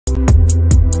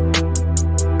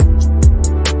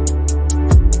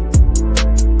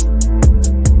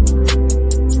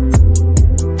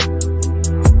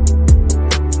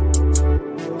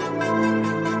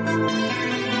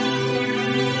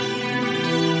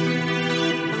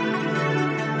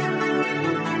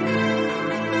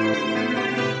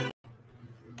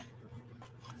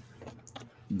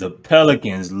The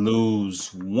Pelicans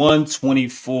lose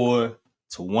 124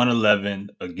 to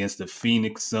 111 against the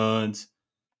Phoenix Suns.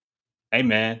 Hey,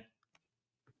 man,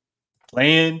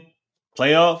 playing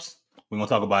playoffs, we're going to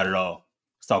talk about it all.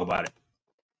 Let's talk about it.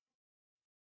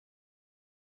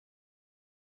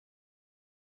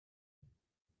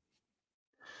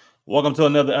 Welcome to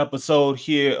another episode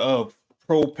here of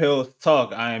Pro Pels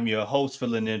Talk. I am your host,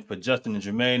 filling in for Justin and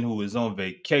Jermaine, who is on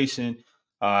vacation.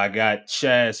 I got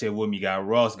Chaz here with me, got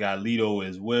Ross, got Lito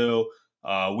as well.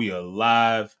 We are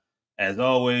live. As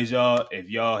always, y'all, if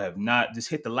y'all have not, just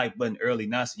hit the like button early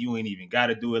now so you ain't even got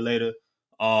to do it later.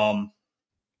 Yeah,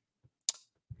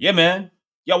 man.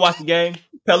 Y'all watch the game.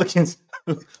 Pelicans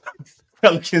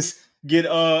get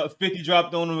 50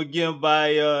 dropped on them again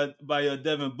by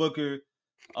Devin Booker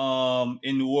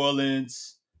in New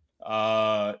Orleans.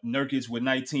 Nurkic with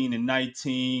 19 and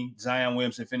 19. Zion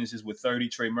Williamson finishes with 30.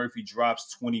 Trey Murphy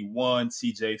drops 21.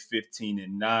 CJ 15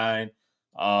 and 9.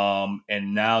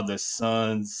 And now the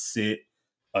Suns sit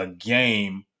a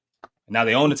game. Now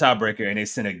they own the tiebreaker and they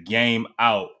sent a game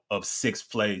out of sixth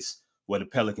place where the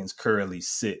Pelicans currently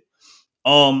sit.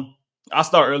 I'll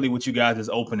start early with you guys'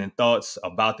 opening thoughts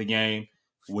about the game,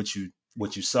 what you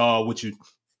saw,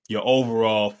 your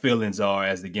overall feelings are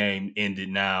as the game ended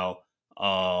now.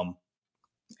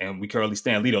 And we currently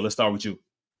stand. Lito, let's start with you.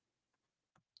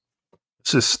 It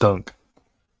just stunk.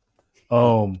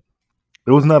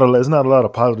 It's not a lot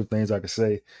of positive things I could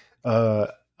say.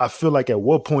 I feel like at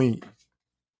what point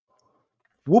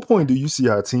do you see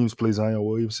how teams play Zion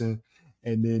Williamson,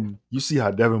 and then you see how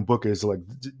Devin Booker is like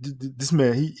this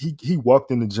man? He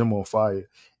walked in the gym on fire,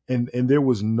 and there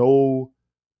was no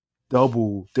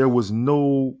double. There was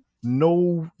no.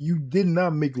 You did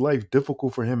not make life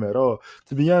difficult for him at all.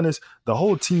 To be honest, the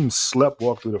whole team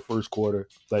walked through the first quarter.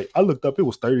 Like, I looked up, it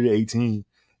was 30-18,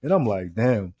 and I'm like,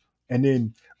 damn. And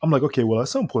then I'm like, okay, well, at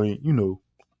some point, you'll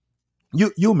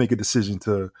make a decision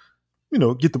to,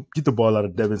 get the ball out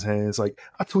of Devin's hands. Like,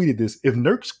 I tweeted this: if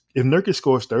Nurkic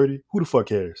scores 30, who the fuck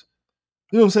cares?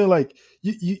 You know what I'm saying? Like,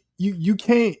 you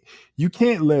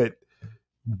can't let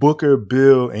Booker,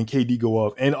 Bill, and KD go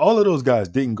off, and all of those guys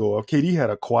didn't go off. KD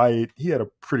had a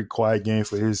pretty quiet game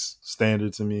for his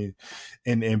standards. I mean,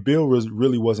 and Bill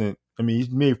really wasn't. I mean,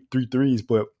 he made 3 threes,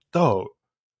 but dog,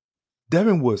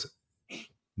 Devin was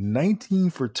 19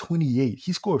 for 28.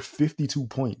 He scored 52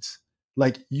 points.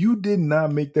 Like, you did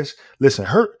not make that. Listen,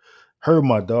 her,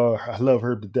 my dog. I love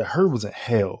her to death. Her was in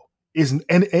hell.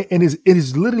 It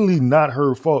is literally not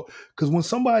her fault, because when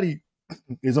somebody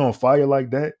is on fire like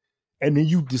that, and then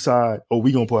you decide, oh,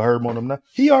 we gonna put Herb on him now.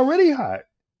 He already hot.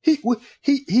 He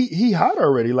hot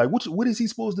already. Like, what is he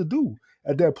supposed to do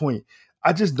at that point?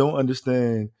 I just don't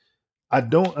understand. I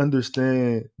don't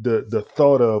understand the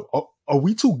thought of, are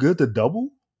we too good to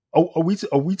double? Are we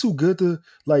too good to,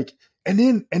 like?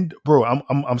 And bro,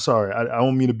 I'm sorry. I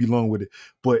don't mean to be long with it,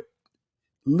 but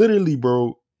literally,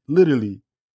 bro,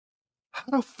 how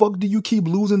the fuck do you keep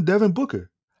losing Devin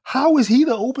Booker? How is he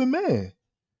the open man?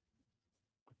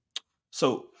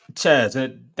 So, Chaz,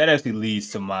 that actually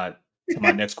leads to my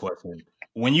next question.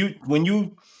 When you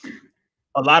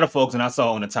a lot of folks, and I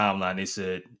saw on the timeline, they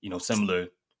said, similar,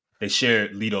 they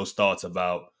shared Lito's thoughts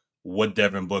about what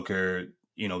Devin Booker,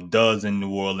 does in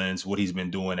New Orleans, what he's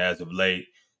been doing as of late,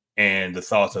 and the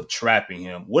thoughts of trapping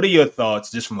him. What are your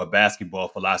thoughts, just from a basketball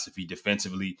philosophy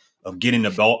defensively, of getting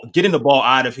the ball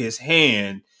out of his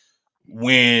hand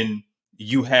when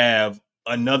you have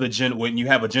when you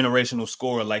have a generational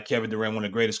scorer like Kevin Durant, one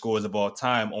of the greatest scorers of all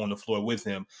time, on the floor with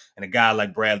him, and a guy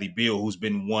like Bradley Beal, who's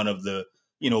been one of the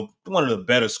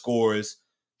better scorers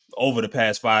over the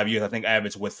past 5 years. I think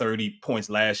averaged 30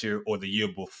 points last year or the year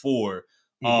before.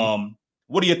 Mm-hmm.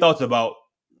 What are your thoughts about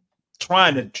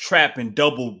trying to trap and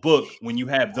double Book when you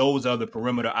have those other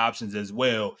perimeter options as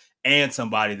well, and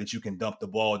somebody that you can dump the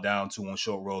ball down to on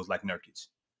short rolls like Nurkic?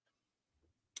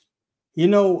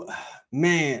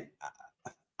 Man,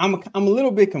 I'm a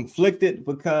little bit conflicted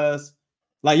because,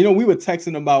 like, we were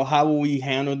texting about how will we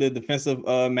handle the defensive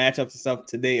matchups and stuff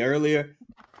today earlier.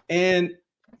 And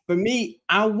for me,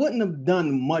 I wouldn't have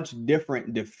done much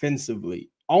different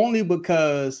defensively, only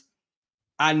because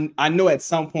I know at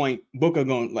some point Booker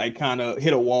going to, like, kind of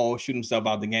hit a wall, shoot himself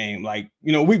out the game. Like,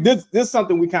 this is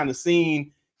something we kind of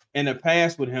seen in the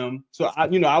past with him. So I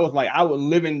was like, I would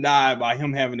live and die by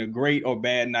him having a great or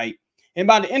bad night. And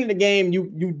by the end of the game,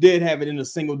 you did have it in a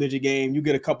single-digit game. You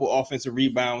get a couple offensive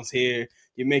rebounds here.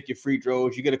 You make your free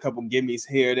throws. You get a couple gimmies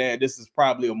here, there. This is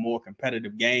probably a more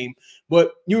competitive game.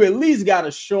 But you at least got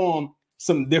to show them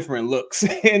some different looks.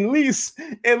 at least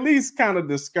kind of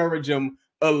discourage them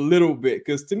a little bit.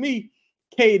 Because to me,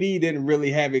 KD didn't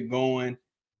really have it going.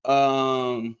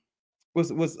 Bill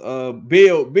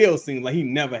seems like he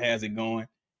never has it going.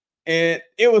 And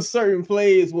it was certain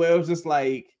plays where it was just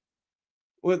like,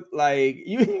 with like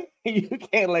you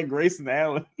can't let Grayson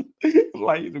Allen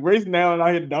like Grayson Allen out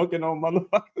here dunking on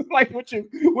motherfuckers. Like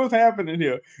what's happening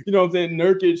here? You know what I'm saying?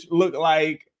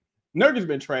 Nurkic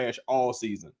been trash all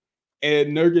season.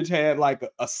 And Nurkic had like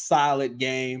a solid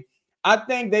game. I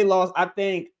think they lost. I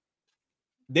think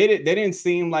they didn't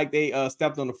seem like they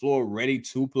stepped on the floor ready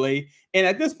to play. And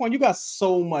at this point, you got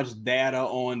so much data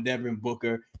on Devin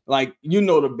Booker. Like, you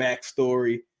know the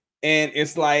backstory. And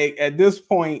it's like, at this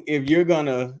point, if you're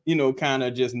gonna, kind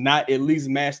of just not at least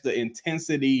match the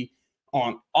intensity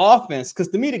on offense, because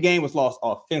to me, the game was lost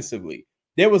offensively.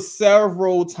 There was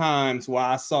several times where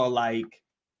I saw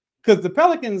because the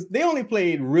Pelicans, they only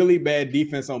played really bad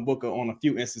defense on Booker on a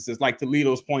few instances, like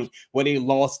Toledo's point where they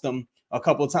lost them a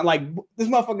couple of times. Like, this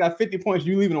motherfucker got 50 points,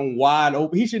 you leaving him wide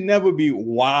open. He should never be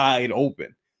wide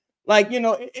open. Like,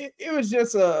 it was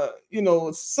just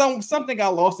something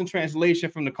got lost in translation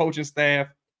from the coaching staff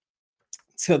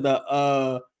to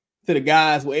the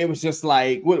guys, where it was just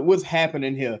like, what's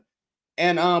happening here?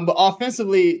 And but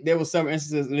offensively, there were several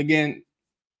instances, and again,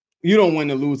 you don't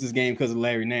win or lose this game because of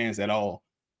Larry Nance at all.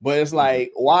 But it's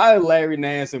like, why are Larry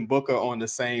Nance and Booker on the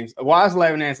same? Why is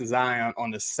Larry Nance and Zion on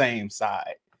the same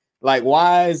side? Like,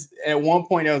 why is at one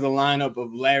point there was a lineup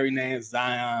of Larry Nance,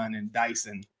 Zion, and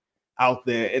Dyson out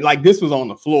there, and like this was on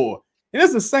the floor, and this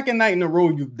is the second night in a row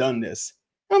you've done this.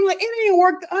 And I'm like, it didn't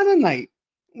work the other night.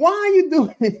 Why are you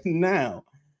doing it now?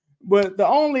 But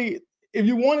if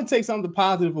you want to take something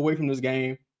positive away from this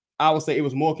game, I would say it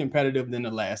was more competitive than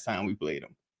the last time we played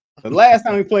them. The last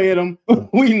time we played them,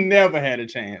 we never had a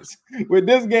chance. With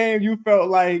this game, you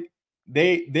felt like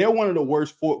they're one of the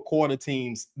worst fourth quarter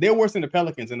teams. They're worse than the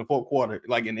Pelicans in the fourth quarter,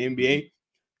 like in the NBA.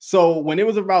 So when it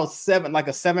was about a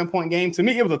 7-point game, to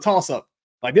me, it was a toss-up.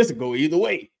 Like, this would go either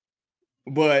way.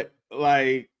 But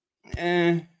like,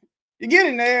 you're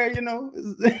getting there,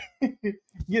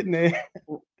 getting there.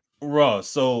 Raw.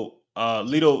 So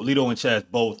Lito and Chaz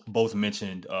both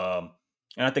mentioned, and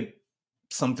I think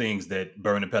some things that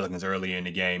burned the Pelicans early in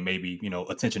the game, maybe,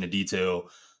 attention to detail,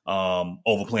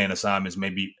 overplaying assignments,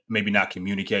 maybe not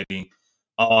communicating.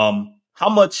 How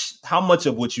much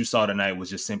of what you saw tonight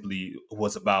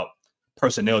was about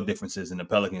personnel differences and the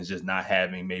Pelicans just not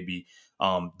having maybe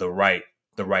the right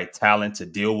talent to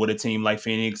deal with a team like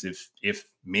Phoenix, if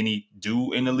many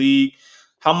do in the league?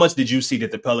 How much did you see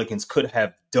that the Pelicans could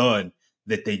have done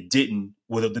that they didn't,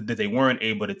 whether that they weren't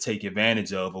able to take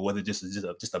advantage of, or whether just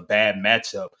a bad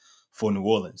matchup for New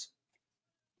Orleans?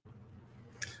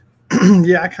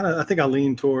 Yeah, I think I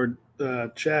lean toward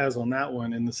Chaz on that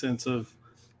one, in the sense of,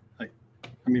 like,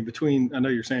 I mean, I know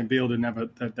you're saying Beal didn't have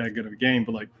that good of a game,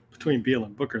 but like between Beal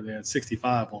and Booker, they had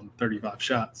 65 on 35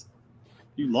 shots.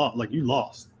 You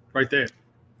lost right there.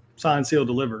 Sign, seal,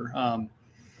 deliver.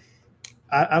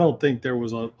 I don't think there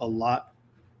was a lot.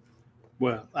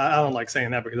 Well, I don't like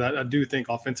saying that, because I do think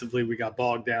offensively we got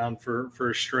bogged down for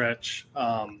a stretch.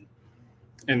 And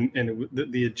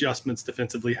the adjustments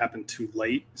defensively happened too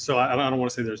late. So I don't want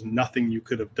to say there's nothing you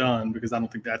could have done, because I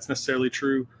don't think that's necessarily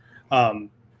true.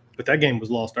 But that game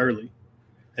was lost early,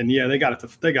 and yeah, they got it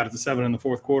to 7 in the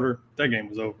fourth quarter. That game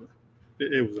was over.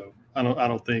 It was over. I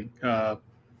don't think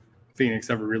Phoenix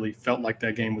ever really felt like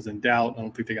that game was in doubt. I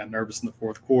don't think they got nervous in the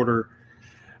fourth quarter.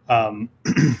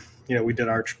 We did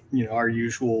our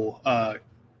usual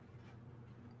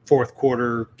fourth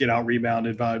quarter get out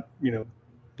rebounded by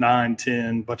 9,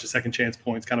 10, bunch of second chance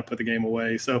points, kind of put the game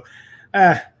away. So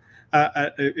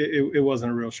it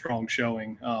wasn't a real strong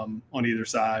showing on either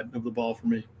side of the ball for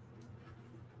me.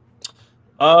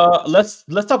 Let's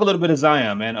talk a little bit of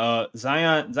Zion, man.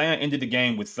 Zion ended the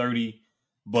game with 30,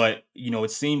 but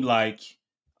it seemed like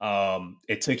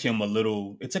it took him a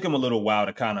little while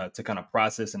to kind of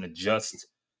process and adjust.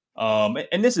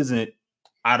 And this isn't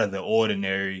out of the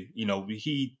ordinary.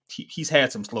 He's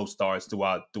had some slow starts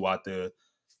throughout the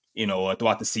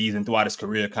season, throughout his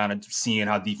career, kind of seeing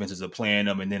how defenses are playing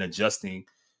them and then adjusting.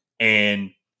 And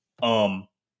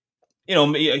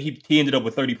he ended up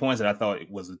with 30 points, and I thought it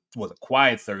was a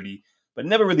quiet 30, but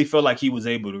never really felt like he was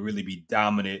able to really be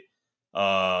dominant.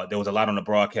 There was a lot on the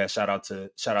broadcast. Shout out to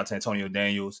Antonio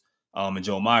Daniels and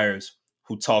Joe Myers,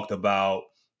 who talked about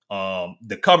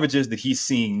the coverages that he's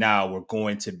seeing now were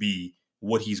going to be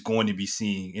what he's going to be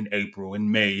seeing in April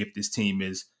and May if this team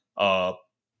is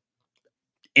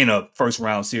in a first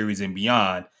round series and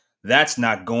beyond. That's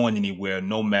not going anywhere,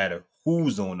 no matter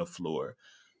who's on the floor.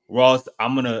 Ross,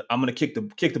 I'm gonna kick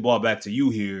the ball back to you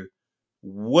here.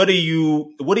 what are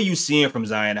you seeing from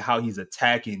Zion and how he's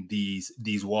attacking these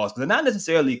walls? Because they're not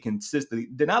necessarily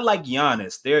consistent. They're not like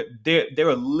Giannis. They're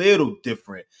a little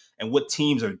different, and what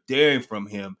teams are daring from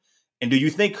him. And do you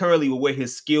think currently with where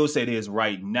his skill set is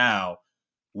right now,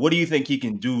 what do you think he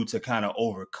can do to kind of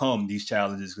overcome these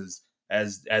challenges? Because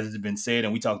as it's been said,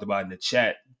 and we talked about in the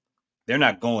chat, they're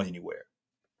not going anywhere.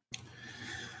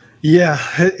 Yeah,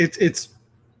 it's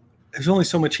there's only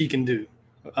so much he can do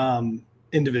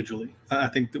individually. I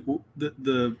think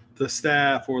the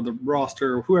staff or the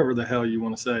roster, or whoever the hell you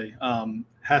want to say,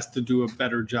 has to do a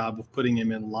better job of putting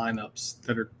him in lineups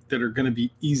that are going to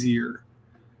be easier,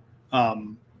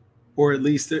 or at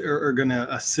least are going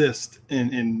to assist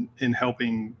in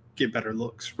helping get better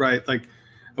looks. Right? Like,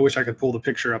 I wish I could pull the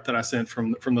picture up that I sent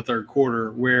from the third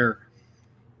quarter where,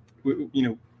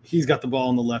 he's got the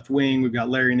ball in the left wing. We've got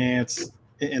Larry Nance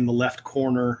in the left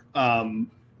corner.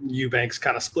 Eubanks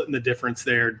kind of splitting the difference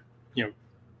there,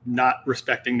 not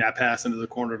respecting that pass into the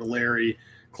corner to Larry,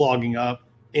 clogging up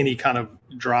any kind of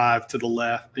drive to the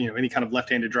left, any kind of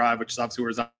left-handed drive, which is obviously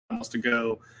where Zion wants to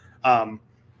go. And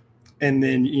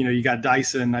then, you got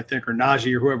Dyson, I think, or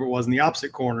Najee or whoever it was in the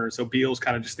opposite corner. So Beal's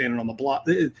kind of just standing on the block.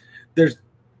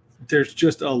 There's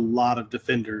just a lot of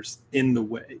defenders in the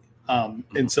way.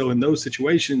 And so in those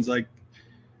situations, like,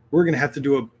 we're going to have to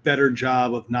do a better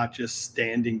job of not just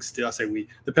standing still. I say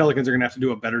the Pelicans are going to have to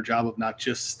do a better job of not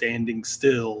just standing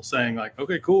still, saying like,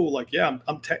 okay, cool. Like, yeah,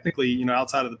 I'm technically,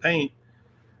 outside of the paint,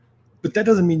 but that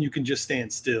doesn't mean you can just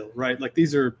stand still, right? Like,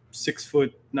 these are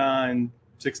 6'9",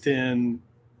 6'10",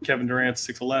 Kevin Durant's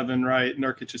 6'11", right?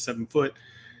 Nurkic is 7 foot.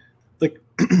 Like,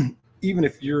 even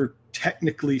if you're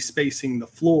technically spacing the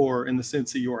floor in the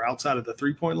sense that you're outside of the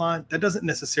 3-point line, that doesn't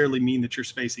necessarily mean that you're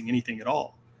spacing anything at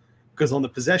all. Because on the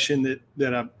possession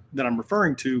that I'm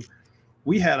referring to,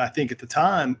 we had, I think at the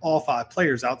time, all 5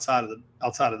 players outside of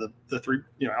the three,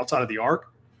 outside of the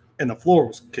arc, and the floor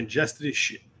was congested as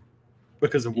shit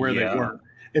because of where they were.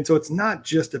 And so it's not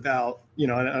just about,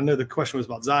 I know the question was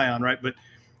about Zion, right? But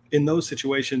in those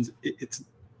situations,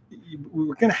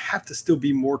 we're going to have to still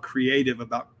be more creative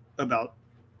about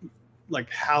like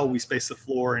how we space the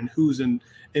floor and who's in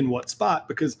what spot,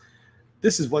 because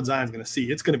this is what Zion's going to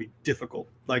see. It's going to be difficult.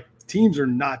 Like, teams are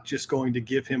not just going to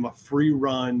give him a free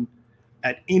run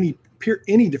at any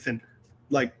defender,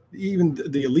 like even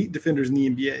the elite defenders in the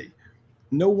NBA.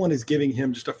 No one is giving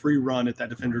him just a free run at that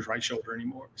defender's right shoulder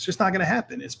anymore. It's just not going to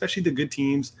happen, especially the good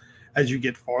teams. As you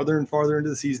get farther and farther into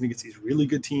the season, against these really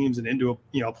good teams and into a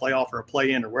playoff or a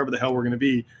play-in or wherever the hell we're going to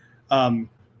be,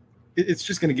 it's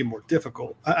just going to get more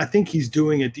difficult. I think he's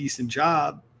doing a decent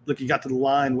job. Look, he got to the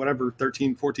line,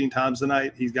 13, 14 times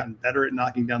tonight. He's gotten better at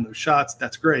knocking down those shots.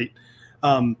 That's great.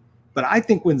 But I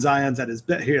think when Zion's at his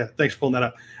best, here, thanks for pulling that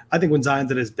up. I think when Zion's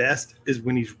at his best is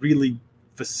when he's really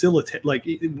facilitate, like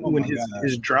when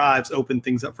his drives open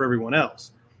things up for everyone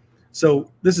else.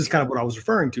 So this is kind of what I was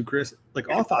referring to, Chris. Like,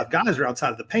 all 5 guys are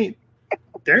outside of the paint.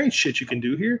 There ain't shit you can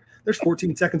do here. There's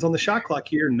 14 seconds on the shot clock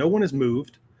here. No one has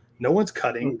moved. No one's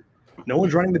cutting. No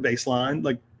one's running the baseline.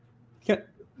 Like,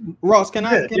 Ross, I'm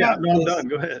done.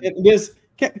 Go ahead.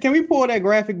 Can we pull that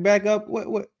graphic back up?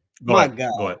 What? My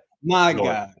God. My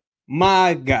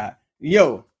God.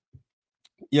 Yo.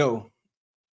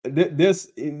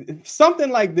 This something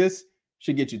like this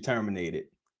should get you terminated,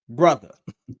 brother.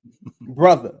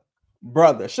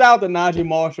 Shout out to Najee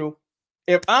Marshall.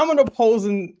 If I'm an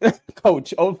opposing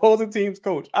team's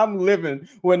coach, I'm living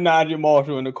with Najee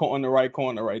Marshall in the right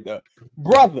corner right there.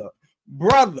 Brother.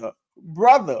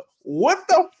 What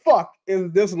the fuck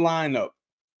is this lineup?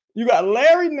 You got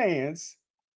Larry Nance,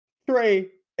 Trey,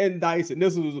 and Dyson.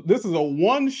 This is a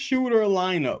one-shooter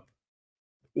lineup.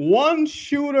 What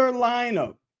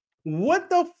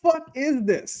the fuck is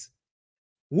this?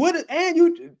 You're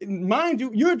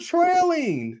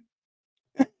trailing.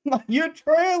 Like, you're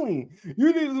trailing.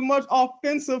 You need as much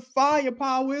offensive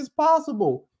firepower as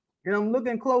possible. And I'm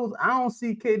looking close. I don't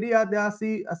see KD out there. I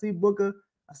see Booker.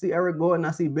 I see Eric Gordon.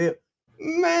 I see Bill.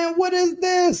 Man, what is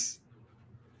this?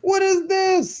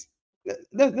 This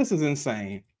is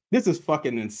insane. This is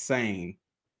fucking insane.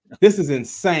 This is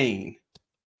insane.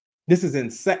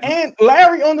 And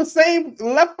Larry on the same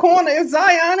left corner as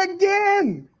Zion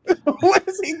again. What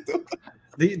is he doing?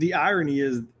 The irony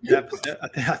is that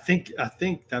I think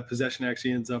that possession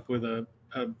actually ends up with a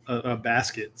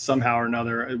basket somehow or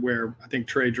another, where I think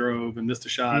Trey drove and missed a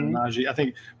shot, and Najee, I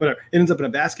think, whatever, it ends up in a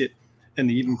basket. And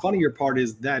the even funnier part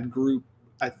is that group,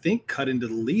 I think, cut into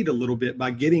the lead a little bit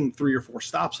by getting 3 or 4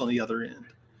 stops on the other end.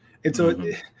 And so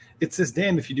it's this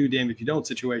damn if you do, damn if you don't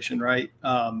situation, right?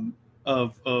 You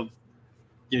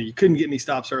couldn't get any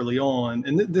stops early on.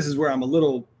 And this is where I'm a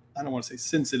little I don't want to say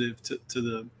sensitive to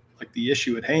the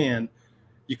issue at hand,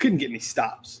 you couldn't get any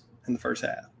stops in the first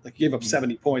half. Like you gave up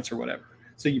 70 points or whatever.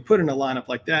 So you put in a lineup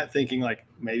like that thinking like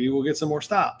maybe we'll get some more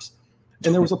stops.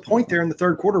 And there was a point there in the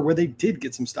third quarter where they did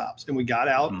get some stops and we got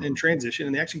out in transition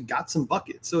and they actually got some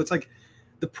buckets. So it's like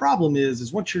the problem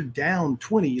is once you're down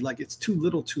 20, like it's too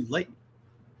little too late.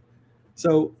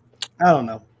 So I don't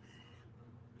know.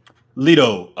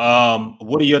 Lito,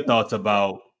 what are your thoughts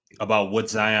about what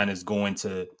Zion is going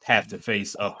to have to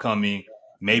face upcoming?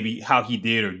 Maybe how he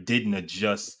did or didn't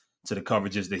adjust to the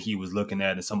coverages that he was looking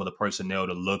at and some of the personnel,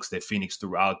 the looks that Phoenix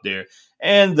threw out there,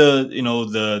 and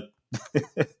the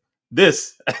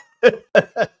this. What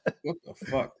the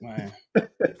fuck, man?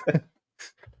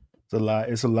 It's a lot.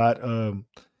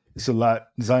 It's a lot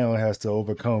Zion has to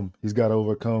overcome. He's got to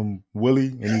overcome Willie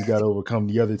and he's got to overcome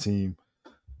the other team.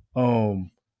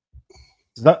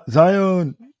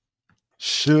 Zion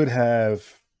should have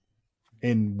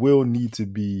and will need to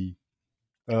be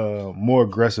more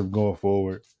aggressive going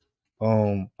forward.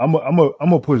 I'm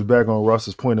gonna push back on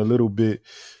Ross's point a little bit.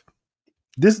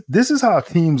 This is how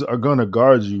teams are gonna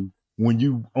guard you when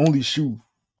you only shoot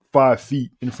 5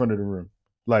 feet in front of the rim.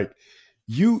 Like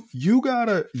you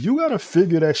gotta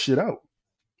figure that shit out.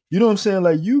 You know what I'm saying?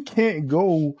 Like you can't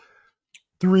go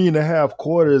 3.5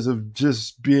 quarters of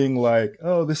just being like,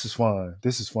 oh, this is fine.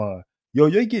 This is fine. Yo,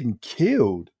 you're getting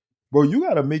killed. Bro, you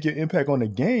got to make your impact on the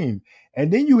game.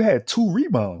 And then you had 2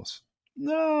 rebounds.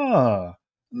 Nah,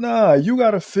 you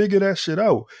got to figure that shit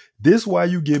out. This is why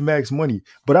you get max money.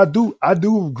 But I do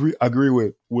agree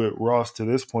with Ross to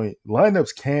this point.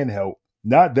 Lineups can help.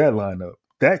 Not that lineup.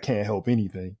 That can't help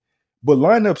anything. But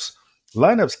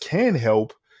lineups can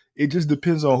help. It just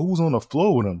depends on who's on the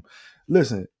floor with them.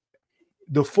 Listen,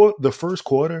 the first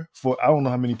quarter for I don't know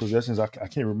how many possessions, I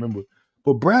can't remember.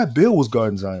 But Brad Beal was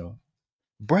guarding Zion.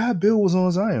 Brad Beal was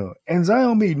on Zion. And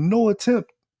Zion made no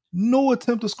attempt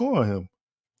to score on him.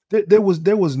 There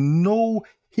was no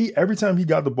every time he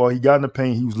got the ball, he got in the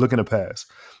paint, he was looking to pass.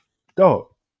 Dog,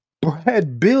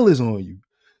 Brad Beal is on you.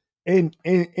 And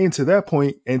to that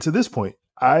point, and to this point,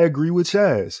 I agree with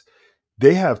Chaz.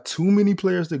 They have too many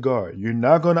players to guard. You're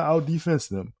not going to out-defense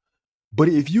them. But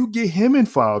if you get him in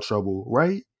foul trouble,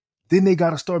 right, then they got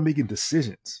to start making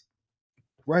decisions,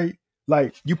 right?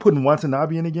 Like, you putting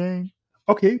Watanabe in the game?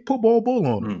 Okay, put Bol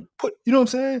on him. You know what I'm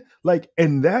saying? Like,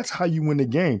 and that's how you win the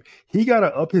game. He got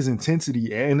to up his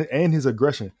intensity and his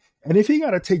aggression. And if he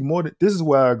got to take more, this is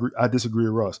why I disagree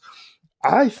with Ross.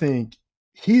 I think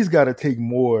he's got to take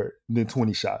more than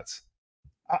 20 shots.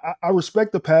 I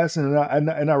respect the passing and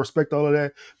I respect all of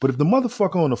that. But if the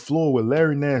motherfucker on the floor with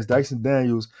Larry Nance, Dyson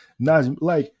Daniels, Najee,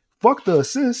 like, fuck the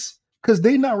assists, because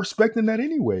they not respecting that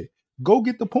anyway. Go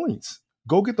get the points.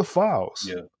 Go get the fouls.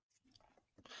 Yeah.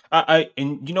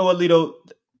 And you know what, Lito?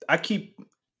 I think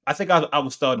I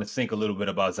was starting to think a little bit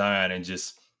about Zion and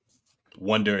just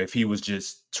wonder if he was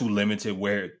just too limited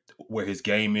where his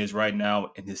game is right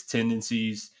now and his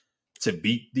tendencies to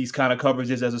beat these kind of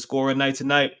coverages as a scorer night to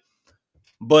night.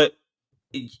 But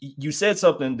you said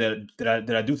something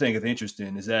that I do think is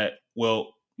interesting is that,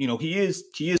 well, you know, he is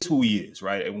who he is,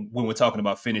 right? And when we're talking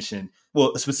about finishing,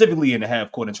 well, specifically in the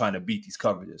half court and trying to beat these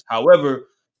coverages. However,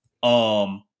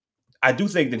 I do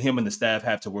think that him and the staff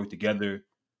have to work together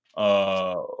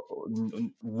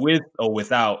with or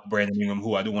without Brandon Ingram,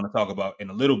 who I do want to talk about in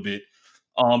a little bit.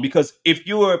 Because if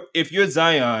you're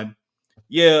Zion,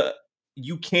 yeah,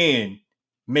 you can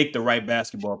make the right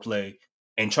basketball play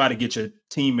and try to get your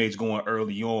teammates going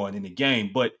early on in the game,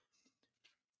 but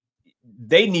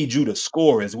they need you to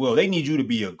score as well. They need you to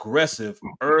be aggressive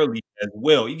early as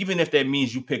well, even if that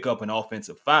means you pick up an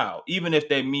offensive foul, even if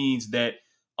that means that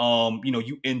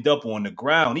you end up on the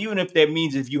ground, even if that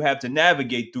means if you have to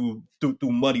navigate through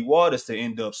muddy waters to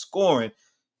end up scoring.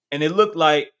 And it looked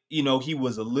like, you know, he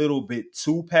was a little bit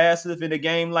too passive in a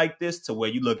game like this, to where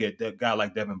you look at that guy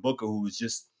like Devin Booker, who was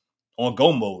just on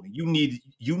go mode. You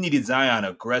needed Zion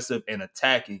aggressive and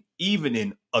attacking,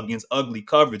 even against ugly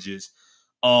coverages,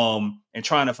 and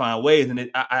trying to find ways.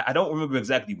 And I don't remember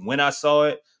exactly when I saw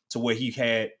it, to where he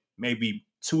had maybe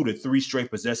 2 to 3 straight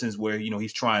possessions where, you know,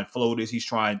 he's trying floaters, he's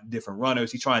trying different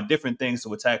runners, he's trying different things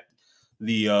to attack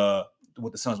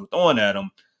what the Suns were throwing at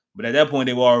him. But at that point,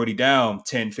 they were already down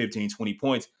 10, 15, 20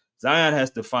 points. Zion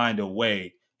has to find a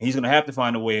way. And he's going to have to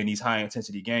find a way in these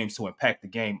high-intensity games to impact the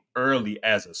game early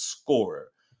as a scorer.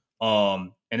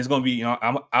 And it's going to be, you know,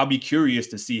 I'll be curious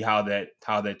to see how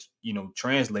that you know,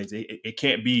 translates. It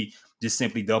can't be just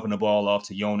simply dumping the ball off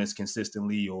to Jonas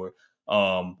consistently, or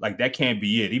like that can't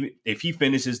be it. Even if he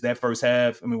finishes that first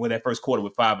half, with that first quarter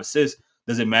with 5 assists,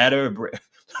 Does it matter?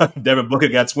 Devin Booker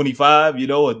got 25, you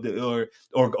know, or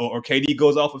KD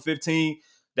goes off of 15.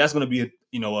 That's going to be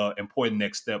a important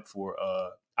next step for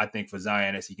I think for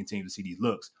Zion as he continues to see these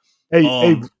looks.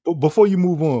 Hey, before you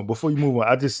move on,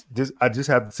 I just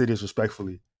have to say this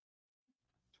respectfully.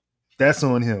 That's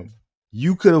on him.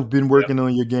 You could have been working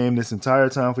on your game this entire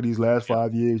time for these last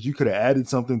 5 years. You could have added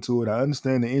something to it. I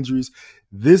understand the injuries.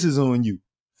 This is on you.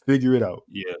 Figure it out.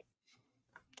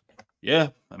 Yeah.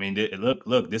 I mean,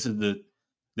 look. This is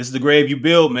the grave you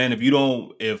build, man. If you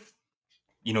don't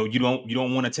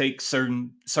want to take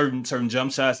certain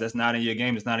jump shots, that's not in your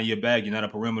game. It's not in your bag. You're not a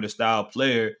perimeter style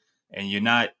player, and you're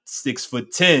not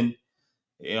 6'10".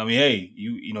 I mean, hey,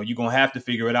 you're gonna have to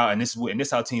figure it out, and this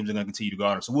is how teams are gonna continue to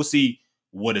guard him. So we'll see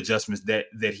what adjustments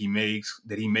that he makes.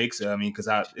 I mean, because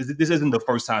this isn't the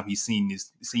first time he's seen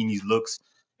these looks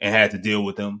and had to deal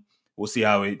with them. We'll see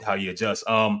how he adjusts.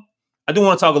 I do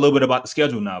want to talk a little bit about the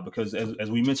schedule now, because as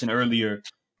we mentioned earlier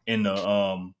in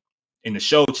the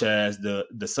show, Chaz,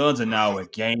 the Suns are now a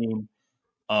game,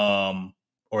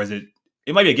 or is it?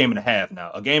 It might be a game and a half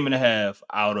now. A game and a half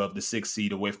out of the 6th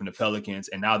seed away from the Pelicans,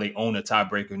 and now they own a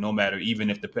tiebreaker. No matter, even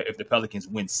if the Pelicans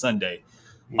win Sunday.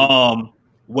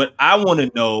 What I want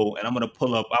to know, and I'm gonna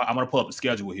pull up the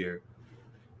schedule here.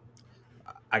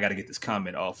 I got to get this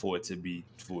comment off for it to be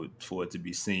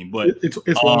seen. But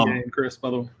it's one game, Chris.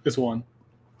 By the way, it's one.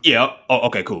 Yeah. Oh,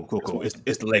 okay. Cool.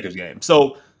 It's the Lakers game.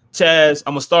 So, Chaz,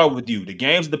 I'm gonna start with you. The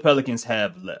games the Pelicans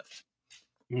have left.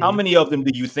 How many of them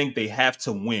do you think they have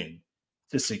to win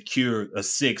to secure a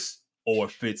 6th or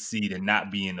 5th seed and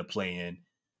not be in the play-in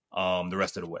the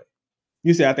rest of the way?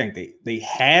 You say I think they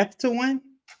have to win?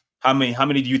 How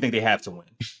many do you think they have to win?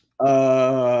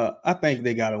 I think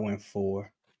they gotta win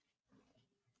 4.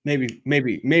 Maybe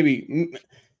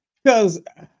because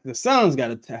the Suns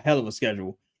got a hell of a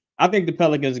schedule. I think the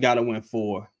Pelicans gotta win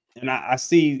 4. And I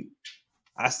see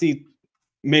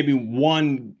maybe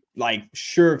one like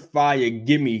surefire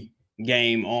gimme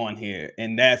game on here,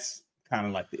 and that's kind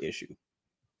of like the issue.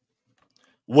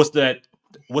 What's that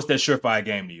surefire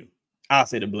game to you? I'll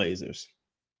say the Blazers.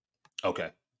 Okay.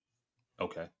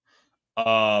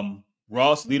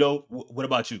 Ross, Lito, what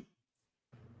about you?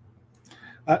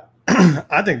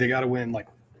 I think they got to win like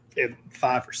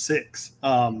 5 or 6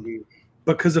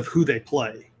 because of who they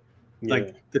play. Yeah.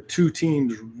 Like the two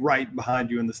teams right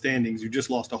behind you in the standings. You just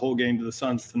lost a whole game to the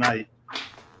Suns tonight.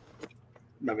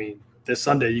 I mean, this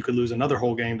Sunday you could lose another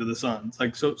whole game to the Suns.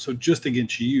 Like so just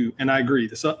against you. And I agree.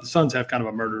 The Suns have kind of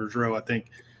a murderer's row. I think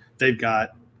they've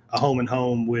got a home and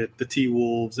home with the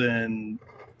T-Wolves and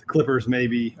the Clippers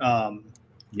maybe. And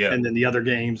then the other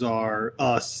games are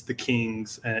us, the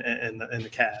Kings, and the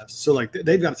Cavs. So like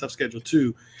they've got a tough schedule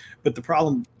too. But the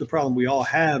problem we all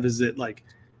have is that like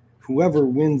whoever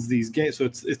wins these games, so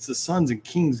it's the Suns and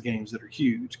Kings games that are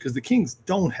huge, because the Kings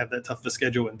don't have that tough of a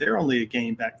schedule, and they're only a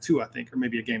game back too, I think, or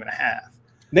maybe a game and a half.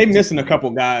 They missing a couple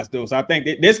guys though, so I think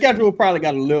their schedule probably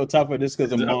got a little tougher just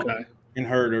because of Monk and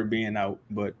Herter being out.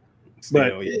 But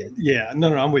still,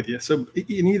 no, I'm with you. So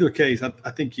in either case,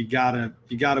 I think you gotta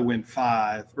win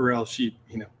 5, or else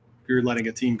you're letting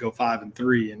a team go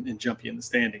 5-3 and jump you in the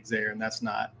standings there, and that's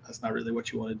not really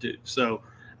what you want to do. So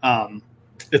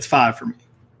it's 5 for me.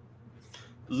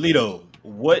 Lito,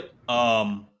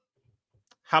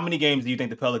 how many games do you think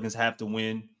the Pelicans have to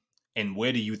win, and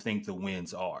where do you think the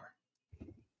wins are?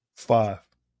 5.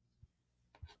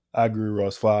 I agree,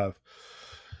 Ross. 5.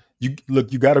 You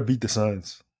got to beat the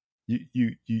Suns. You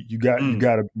got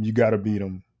to beat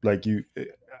them. Like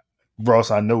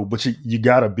Ross, I know, but you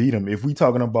got to beat them. If you're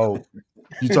talking about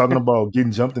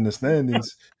getting jumped in the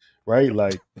standings, right?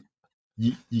 Like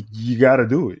you got to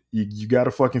do it. You got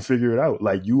to fucking figure it out.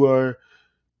 Like you are,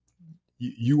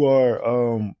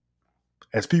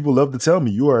 as people love to tell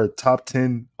me, you are a top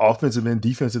 10 offensive and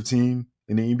defensive team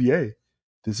in the NBA.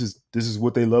 This is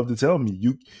what they love to tell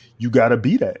me. You got to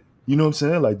be that. You know what I'm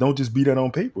saying? Like, don't just be that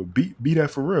on paper. Be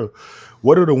that for real.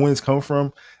 Where do the wins come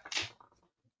from?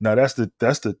 Now that's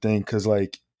the thing, because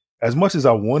like as much as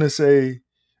I want to say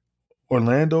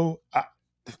Orlando, I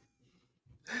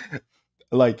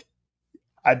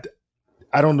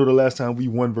don't know the last time we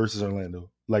won versus Orlando.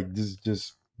 Like this,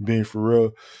 just being for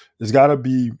real, it's got to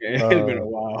be. It's been a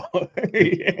while.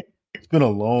 It's been a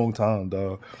long time,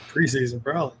 dog. Preseason,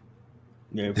 probably.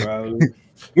 Yeah, probably.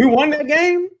 We won that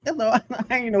game? I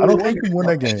don't think we won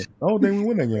that game.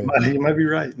 You might be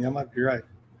right. Yeah, I might be right.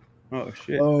 Oh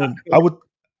shit.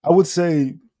 I would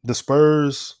say the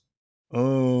Spurs,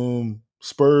 the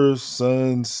Spurs,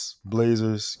 Suns,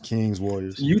 Blazers, Kings,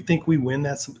 Warriors. You think we win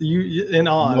that? You in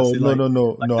all No, honesty, no, like, no,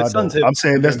 no, like no. the I Suns don't. have I'm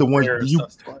saying that's the one. You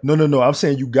no. I'm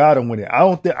saying you gotta win it. I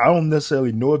don't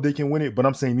necessarily know if they can win it, but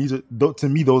I'm saying these are to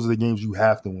me those are the games you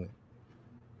have to win.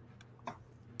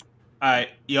 All right,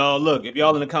 y'all. Look, if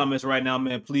y'all in the comments right now,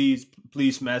 man, please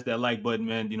smash that like button,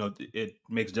 man. You know, it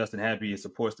makes Justin happy. It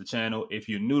supports the channel. If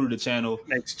you're new to the channel,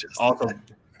 Makes Justin also,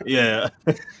 yeah.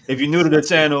 If you're new to the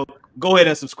channel, go ahead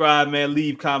and subscribe, man.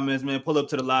 Leave comments, man. Pull up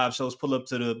to the live shows. Pull up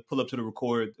to the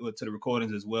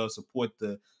recordings as well. Support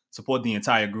the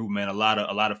entire group, man. A lot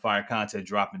of fire content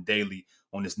dropping daily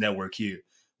on this network here.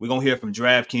 We're gonna hear from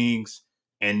DraftKings,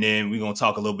 and then we're gonna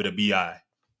talk a little bit of BI.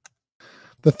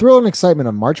 The thrill and excitement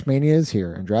of March Mania is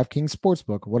here, and DraftKings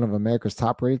Sportsbook, one of America's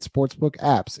top-rated sportsbook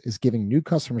apps, is giving new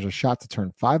customers a shot to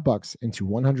turn $5 into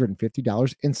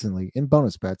 $150 instantly in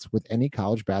bonus bets with any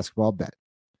college basketball bet.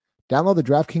 Download the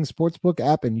DraftKings Sportsbook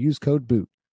app and use code BOOT.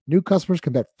 New customers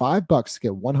can bet $5 to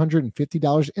get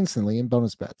 $150 instantly in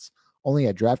bonus bets, only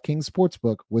at DraftKings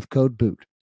Sportsbook with code BOOT.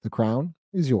 The crown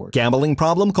is yours. Gambling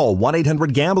problem? Call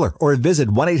 1-800-GAMBLER or visit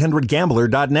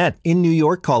 1-800-GAMBLER.net. In New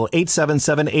York, call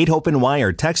 877-8-HOPE-NY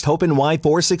or text HOPE-NY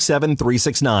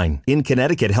 467-369. In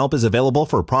Connecticut, help is available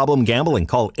for problem gambling.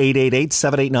 Call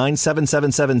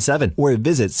 888-789-7777 or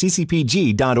visit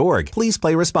ccpg.org. Please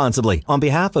play responsibly. On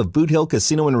behalf of Boot Hill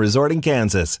Casino and Resort in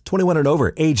Kansas, 21 and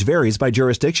over, age varies by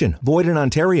jurisdiction. Void in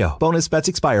Ontario. Bonus bets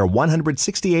expire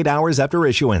 168 hours after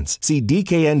issuance. See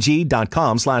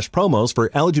dkng.com/promos for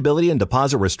eligibility and deposit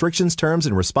restrictions, terms,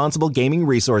 and responsible gaming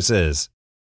resources.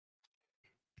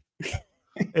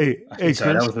 Hey, Chris,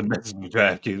 that was the message from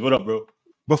DraftKings. What up, bro?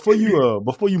 Before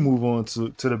you move on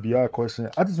to the BI question,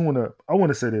 I want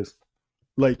to say this.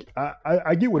 Like,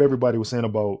 I get what everybody was saying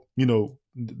about, you know,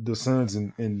 the Suns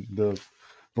and the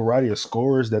variety of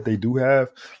scorers that they do have,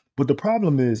 but the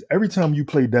problem is every time you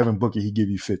play Devin Booker, he give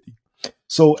you 50.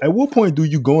 So at what point do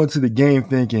you go into the game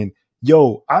thinking,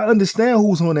 yo, I understand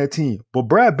who's on that team, but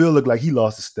Brad Beal looked like he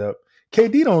lost a step.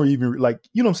 KD don't even, like,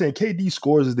 you know what I'm saying? KD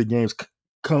scores as the games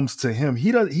comes to him.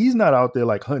 He's not out there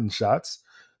like hunting shots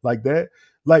like that.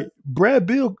 Like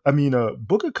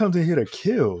Booker comes in here to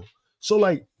kill. So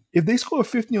like if they scored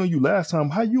 50 on you last time,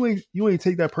 how you ain't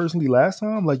take that personally last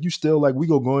time? Like you still like we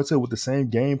go into it with the same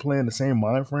game plan, the same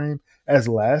mind frame as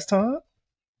last time?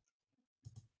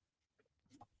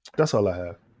 That's all I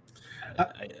have.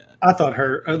 I thought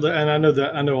Herb, and I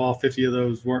know all 50 of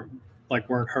those weren't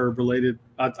Herb related.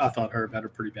 I thought Herb had a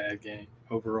pretty bad game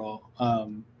overall.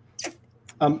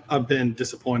 I've been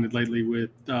disappointed lately with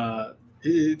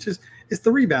it's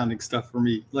the rebounding stuff for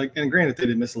me. Like, and granted they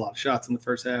didn't miss a lot of shots in the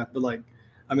first half, but like,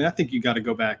 I mean, I think you got to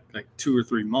go back like 2 or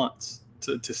 3 months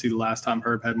to see the last time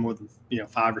Herb had more than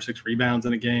 5 or 6 rebounds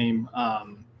in a game.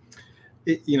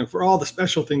 For all the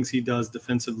special things he does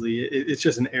defensively, it's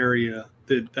just an area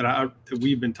that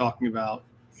we've been talking about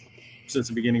since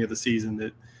the beginning of the season.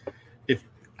 That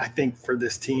I think for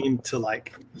this team to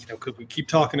because we keep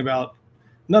talking about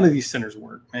none of these centers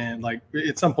work, man. Like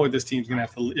at some point, this team's gonna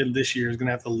have to this year is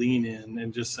gonna have to lean in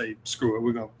and just say, screw it,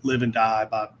 we're gonna live and die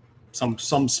by some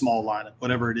small lineup,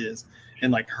 whatever it is.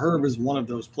 And like Herb is one of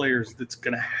those players that's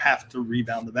gonna have to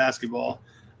rebound the basketball.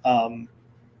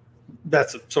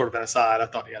 That's a sort of an aside. I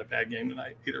thought he had a bad game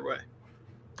tonight either way.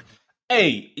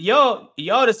 Hey, y'all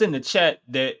that's in the chat,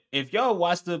 that if y'all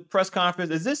watch the press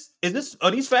conference, are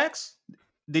these facts?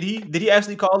 Did he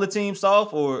actually call the team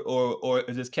soft or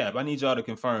is this cap? I need y'all to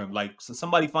confirm. Like, so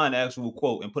somebody find the actual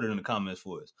quote and put it in the comments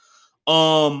for us.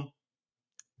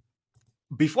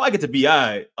 Before I get to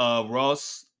BI,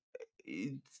 Ross,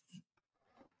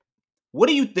 what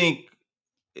do you think?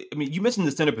 I mean, you mentioned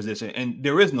the center position, and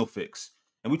there is no fix.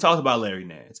 And we talked about Larry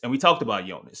Nance, and we talked about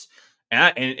Jonas.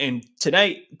 And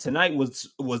tonight was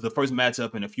the first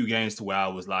matchup in a few games to where I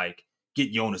was like,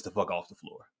 get Jonas the fuck off the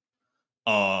floor.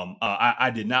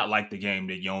 I did not like the game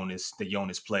that Jonas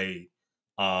played.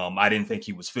 I didn't think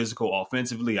he was physical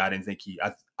offensively. I didn't think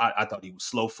I thought he was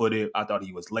slow-footed. I thought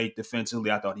he was late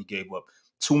defensively. I thought he gave up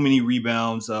too many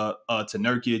rebounds to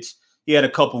Nurkic. He had a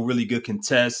couple really good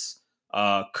contests.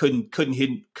 Couldn't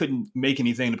make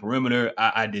anything in the perimeter.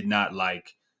 I did not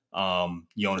like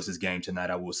Jonas's game tonight,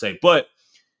 I will say. But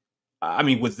I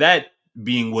mean, with that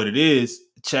being what it is,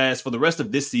 Chaz, for the rest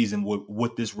of this season,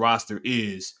 what this roster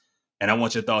is, and I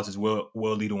want your thoughts as well,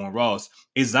 Lito and Ross,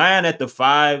 is Zion at the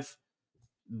 5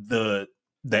 the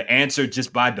answer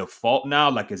just by default now?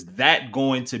 Like, is that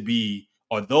going to be,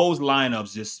 are those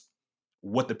lineups just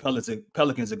what the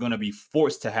Pelicans are going to be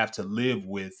forced to have to live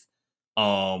with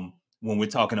when we're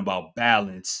talking about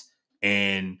balance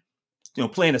and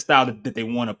playing a style that they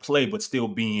want to play but still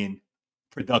being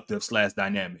productive /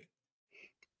 dynamic?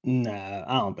 Nah,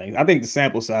 I don't think. I think the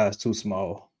sample size is too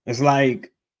small. It's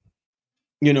like,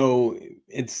 you know,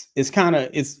 it's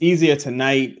easier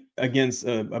tonight against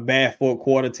a bad fourth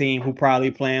quarter team who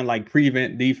probably playing like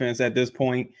prevent defense at this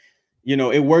point. You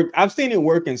know, it worked. I've seen it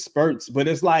work in spurts, but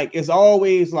it's like it's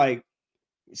always like,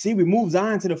 see, we moved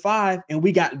Zion to the 5 and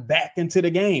we got back into the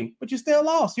game, but you still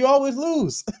lost. You always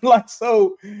lose. Like,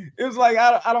 so it's like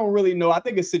I don't really know. I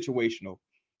think it's situational,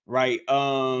 right?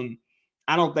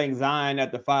 I don't think Zion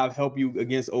at the 5 help you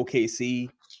against OKC.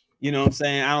 You know what I'm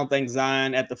saying? I don't think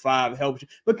Zion at the 5 helps you,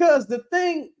 because the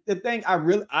thing I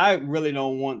really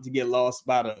don't want to get lost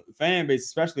by the fan base,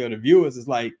 especially of the viewers, is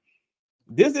like,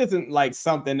 this isn't like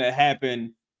something that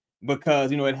happened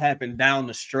because, you know, it happened down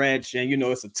the stretch and, you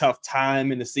know, it's a tough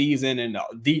time in the season and the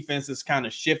defense has kind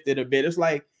of shifted a bit. It's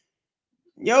like,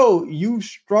 yo, you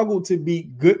struggle to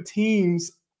beat good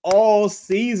teams all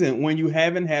season when you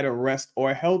haven't had a rest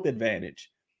or a health advantage.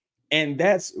 And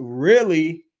that's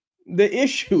really the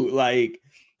issue. Like,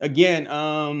 again,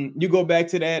 you go back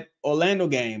to that Orlando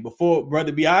game before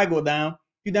Brother B.I. go down,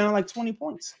 you down like 20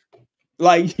 points.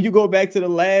 Like, you go back to the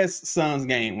last Suns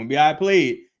game when B.I.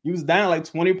 played, you was down like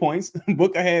 20 points.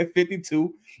 Booker had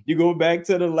 52. You go back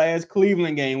to the last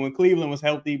Cleveland game when Cleveland was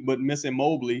healthy but missing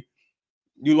Mobley,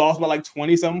 you lost by like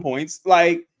 20-something points.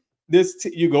 Like,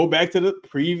 you go back to the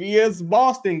previous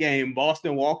Boston game.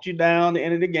 Boston walked you down at the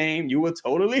end of the game. You were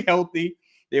totally healthy.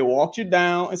 They walked you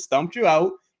down and stumped you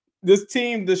out. This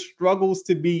team just struggles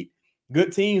to beat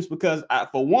good teams because,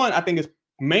 for one, I think it's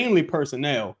mainly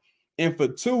personnel. And for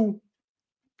two,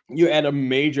 you're at a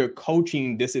major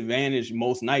coaching disadvantage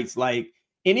most nights. Like,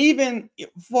 and even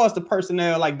for us, the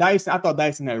personnel, like Dyson, I thought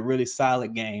Dyson had a really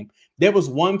solid game. There was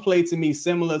one play to me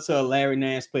similar to a Larry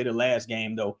Nance play the last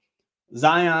game, though.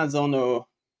 Zion's on the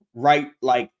right,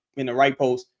 like in the right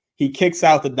post. He kicks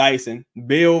out to Dyson.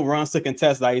 Bill runs to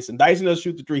contest Dyson. Dyson doesn't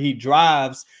shoot the 3. He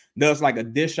drives, does like a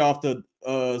dish off to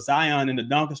Zion in the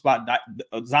dunker spot.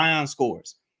 Zion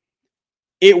scores.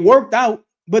 It worked out,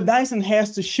 but Dyson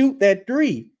has to shoot that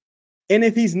 3. And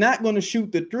if he's not going to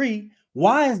shoot the 3,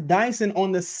 why is Dyson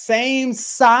on the same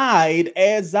side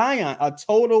as Zion? A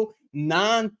total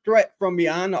non-threat from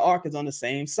beyond the arc is on the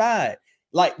same side.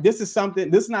 Like, this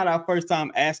is not our first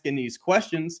time asking these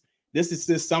questions. This is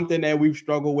just something that we've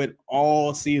struggled with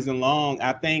all season long.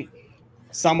 I think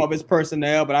some of it's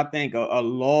personnel, but I think a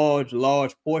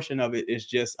large portion of it is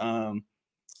just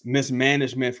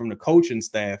mismanagement from the coaching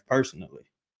staff personally.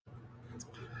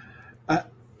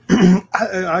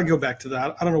 I go back to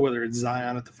that. I don't know whether it's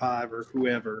Zion at the 5 or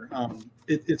whoever.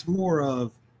 It's more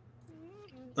of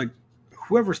like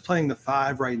whoever's playing the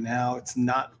 5 right now, it's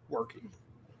not working.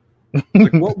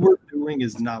 Like, what we're doing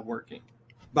is not working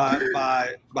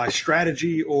by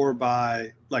strategy or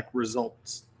by like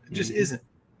results. It just isn't.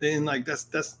 And like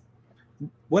that's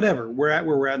whatever. We're at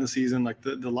where we're at in the season. Like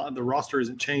the roster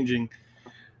isn't changing.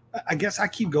 I guess I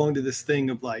keep going to this thing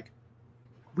of like,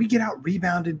 we get out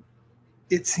rebounded,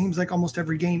 it seems like almost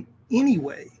every game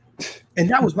anyway. And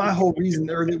that was my whole reason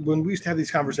early when we used to have these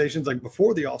conversations, like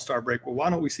before the All-Star break. Well, why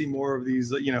don't we see more of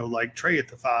these, you know, like Trey at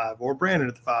the 5 or Brandon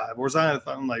at the 5 or Zion at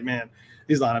the 5? I'm like, man,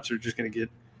 these lineups are just going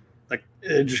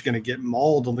to get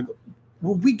mauled on the.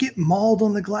 Well, we get mauled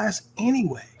on the glass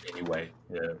anyway.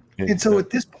 Yeah. And so at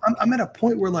this, I'm at a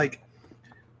point where like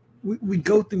we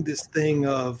go through this thing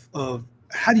of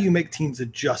how do you make teams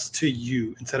adjust to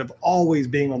you instead of always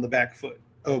being on the back foot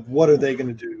of what are they going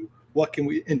to do? What can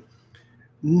we? And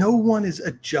no one is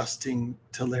adjusting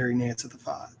to Larry Nance at the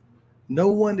 5. No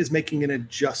one is making an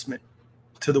adjustment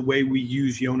to the way we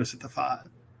use Jonas at the 5.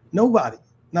 Nobody,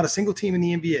 not a single team in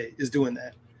the NBA is doing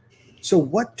that. So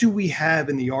what do we have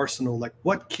in the arsenal? Like,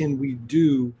 what can we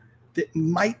do that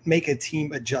might make a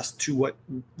team adjust to what,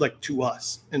 like, to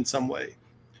us in some way?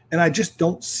 And I just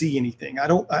don't see anything.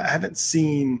 I haven't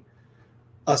seen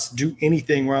us do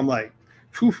anything where I'm like,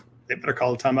 whew, they better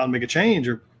call a timeout and make a change,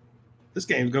 or this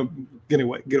game's going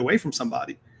to get away from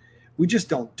somebody. We just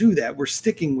don't do that. We're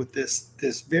sticking with this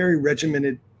very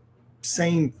regimented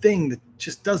same thing that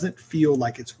just doesn't feel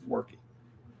like it's working.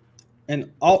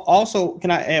 And also,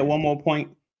 can I add one more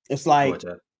point? It's like,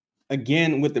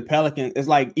 again, with the Pelicans, it's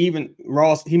like even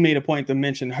Ross, he made a point to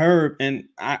mention Herb, and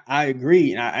I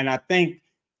agree. And I think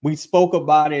we spoke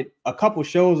about it a couple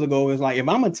shows ago. It's like, if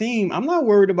I'm a team, I'm not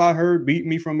worried about Herb beating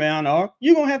me from beyond the arc.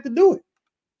 You're going to have to do it.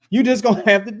 You just going to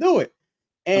have to do it.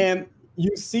 And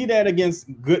you see that against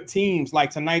good teams. Like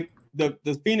tonight, the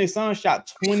Phoenix Suns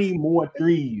shot 20 more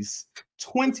threes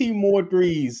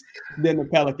than the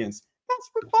Pelicans.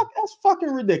 That's fucking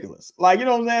ridiculous. Like, you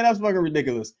know what I'm saying? That's fucking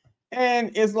ridiculous.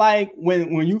 And it's like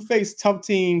when you face tough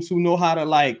teams who know how to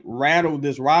like rattle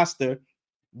this roster,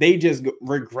 they just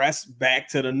regress back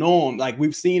to the norm. Like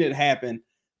we've seen it happen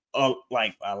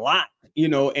like a lot, you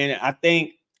know, and I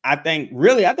think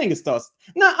it starts.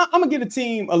 Now I'm gonna give the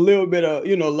team a little bit of,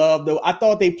 you know, love though. I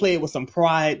thought they played with some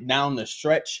pride down the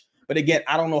stretch, but again,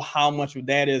 I don't know how much of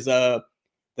that is the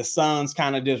Suns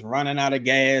kind of just running out of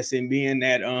gas and being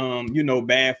that you know,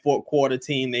 bad fourth quarter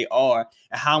team they are,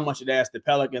 and how much of that's the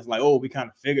Pelicans like, oh, we kind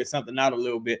of figured something out a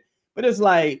little bit. But it's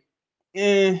like,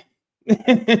 and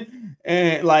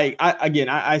like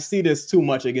I see this too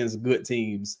much against good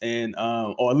teams and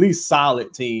or at least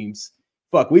solid teams.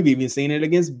 Fuck, we've even seen it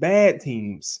against bad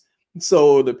teams.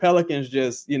 So the Pelicans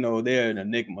just, you know, they're an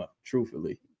enigma,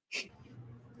 truthfully.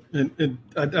 And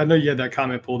I know you had that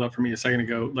comment pulled up for me a second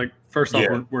ago. Like, first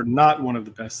off, we're not one of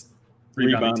the best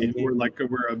rebounding teams.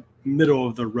 We're a middle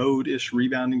of the road-ish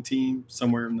rebounding team,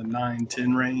 somewhere in the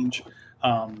 9-10 range.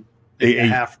 Maybe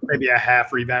a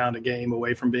half rebound a game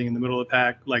away from being in the middle of the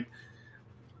pack. Like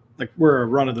we're a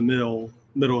run-of-the-mill,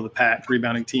 middle of the pack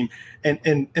rebounding team,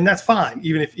 and that's fine.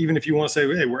 Even if you want to say,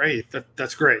 hey, we're eighth,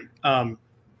 that's great. But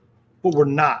we're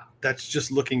not. That's just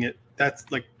looking at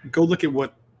that's like go look at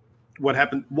what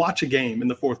happened. Watch a game in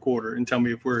the fourth quarter and tell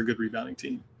me if we're a good rebounding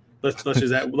team. Let's do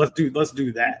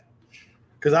that,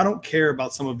 because I don't care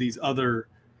about some of these other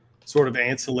sort of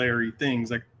ancillary things.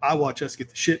 Like I watch us get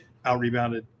the shit out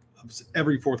rebounded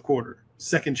every fourth quarter,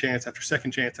 second chance after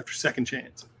second chance after second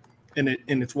chance, and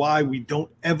it's why we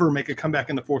don't ever make a comeback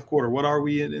in the fourth quarter. What are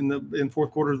we in fourth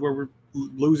quarters where we're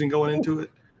losing going into it?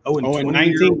 0-20 and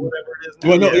 19, or whatever it is.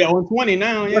 Well, no, yeah, 20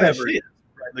 now, yeah, whatever shit. it is,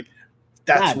 right? Like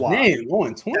that's God, why. Man,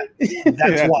 going 20.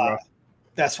 That's why.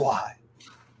 That's why.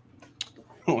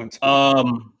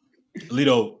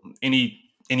 Lito,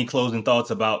 any closing thoughts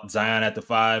about Zion at the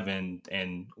 5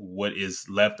 and what is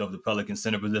left of the Pelican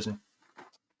center position?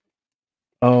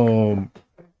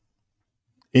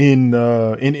 In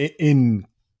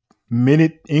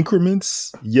minute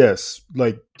increments, yes.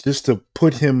 Like just to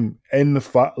put him in the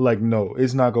 5, like no,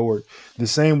 it's not gonna work. The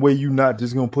same way you're not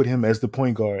just gonna put him as the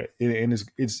point guard, and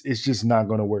it's just not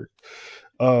gonna work.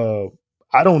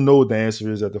 I don't know what the answer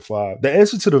is at the 5. The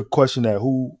answer to the question that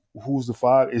who's the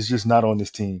 5 is just not on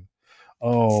this team.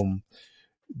 That's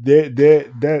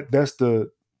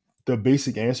the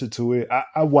basic answer to it.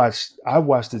 I watched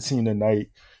the team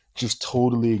tonight just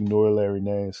totally ignore Larry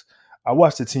Nance. I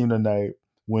watched the team tonight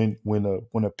when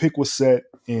a pick was set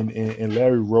and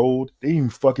Larry rolled, they didn't even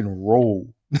fucking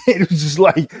roll. It was just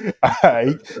like, all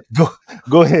right,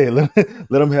 go ahead,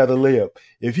 let him have the layup.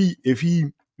 If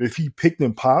he picked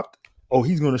and popped, oh,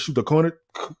 he's gonna shoot the corner,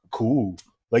 cool,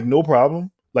 like no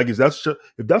problem. Like if that's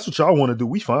what y'all want to do,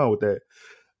 we fine with that.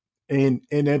 And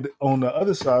then on the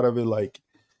other side of it, like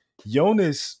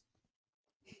Jonas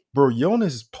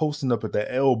is posting up at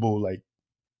the elbow, like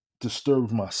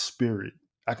disturbs my spirit.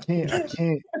 I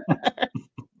can't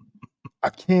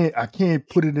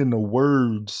put it into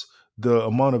words the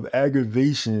amount of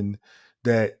aggravation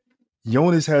that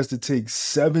Jonas has to take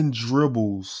 7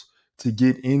 dribbles to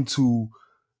get into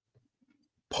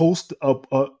post up,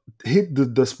 hit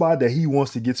the spot that he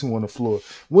wants to get to on the floor.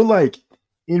 When like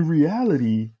in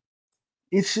reality,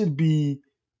 it should be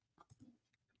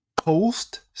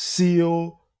post,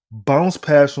 seal, bounce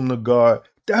pass from the guard.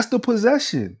 That's the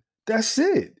possession. That's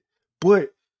it.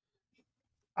 But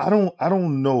I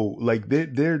don't know. Like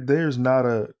there's not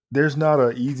a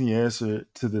easy answer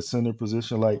to the center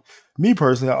position. Like me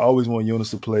personally, I always want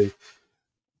Jonas to play.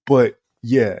 But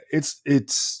yeah,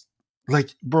 it's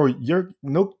like, bro,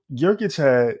 Jokic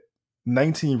had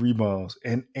 19 rebounds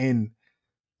and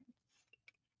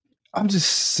I'm just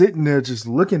sitting there just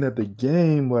looking at the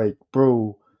game like,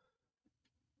 bro.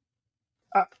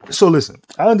 So listen,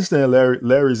 I understand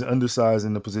Larry's undersized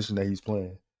in the position that he's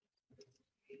playing.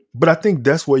 But I think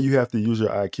that's where you have to use your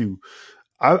IQ.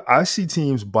 I see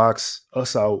teams box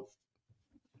us out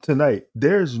tonight.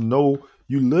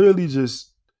 You literally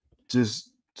just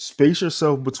space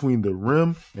yourself between the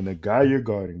rim and the guy you're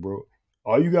guarding, bro.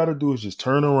 All you got to do is just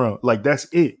turn around. Like, that's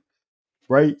it,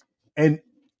 right? And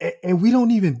we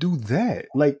don't even do that.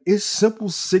 Like, it's simple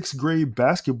 6th grade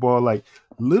basketball, like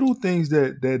little things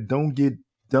that don't get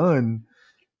done.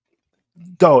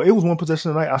 Dog, it was one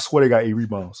possession tonight. I swear they got 8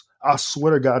 rebounds. I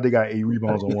swear to God, they got 8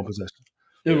 rebounds on one possession.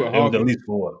 It was at least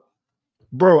 4.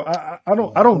 Bro, I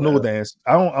don't know what the answer.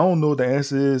 I don't know what the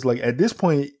answer is. Like at this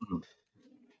point,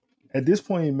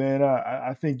 man,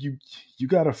 I think you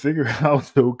got to figure it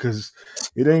out though, because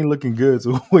it ain't looking good.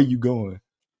 So where you going?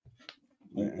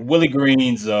 Willie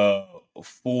Green's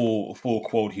full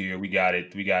quote here. We got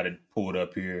it pulled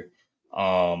up here.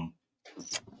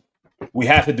 We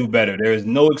have to do better. There is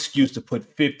no excuse to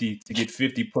get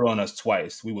 50 put on us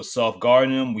twice. We were soft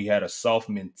guarding him. We had a soft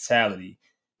mentality.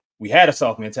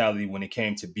 When it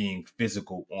came to being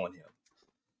physical on him.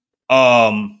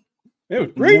 It was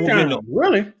breakdown,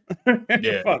 really.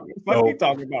 Yeah. Fuck you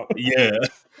talking about? Yeah.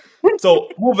 So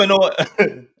moving on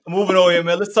here,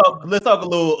 man. Let's talk a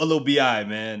little BI,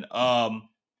 man.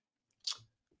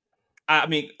 I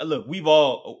mean, look, we've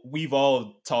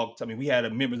all talked. I mean, we had a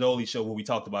members only show where we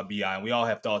talked about BI, and we all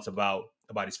have thoughts about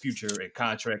his future and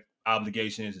contract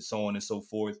obligations and so on and so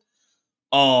forth.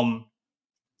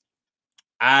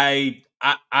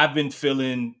 I've been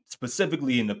feeling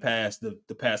specifically in the past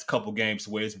couple games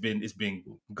where it's been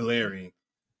glaring.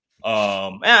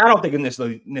 And I don't think it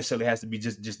necessarily has to be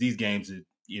just these games,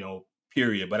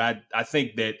 period. But I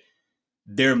think that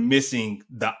they're missing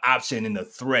the option and the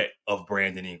threat of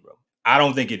Brandon Ingram. I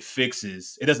don't think it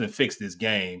doesn't fix this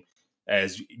game,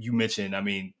 as you mentioned. I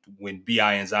mean, when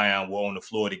BI and Zion were on the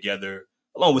floor together,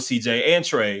 along with CJ and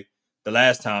Trey, the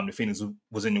last time the Phoenix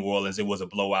was in New Orleans, it was a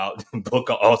blowout.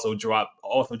 Booker also dropped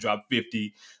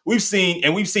 50. We've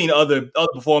seen other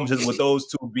performances with those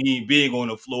two being on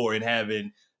the floor and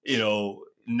having,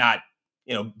 not,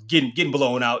 getting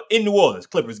blown out in New Orleans,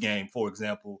 Clippers game, for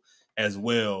example, as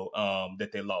well,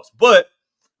 that they lost. But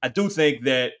I do think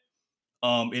that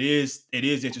it is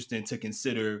interesting to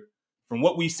consider from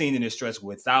what we've seen in this stretch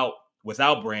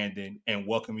without Brandon and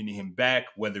welcoming him back,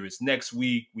 whether it's next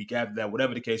week after that,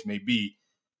 whatever the case may be.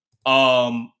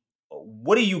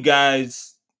 What do you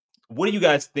guys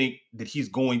think that he's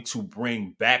going to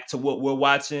bring back to what we're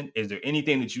watching? Is there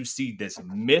anything that you see that's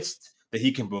missed that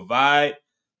he can provide?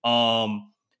 And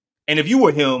if you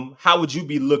were him, how would you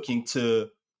be looking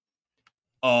to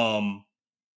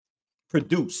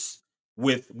produce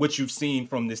with what you've seen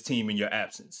from this team in your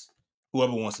absence?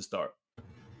 Whoever wants to start.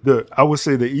 I would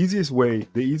say the easiest way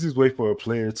for a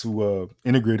player to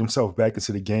integrate himself back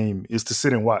into the game is to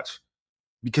sit and watch,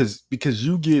 because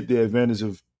you get the advantage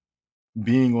of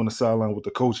being on the sideline with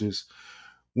the coaches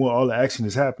when all the action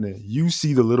is happening. You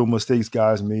see the little mistakes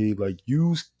guys made. Like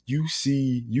you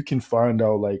can find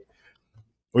out, like,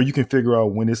 or you can figure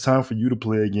out when it's time for you to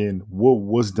play again, what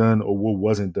was done or what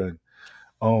wasn't done.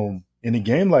 In a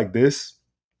game like this,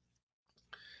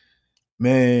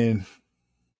 man.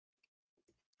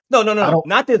 No,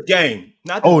 not this game.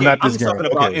 Not this game. Not this I'm just game. talking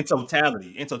about Okay.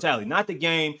 in totality. Not the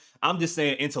game. I'm just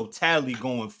saying in totality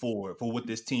going forward for what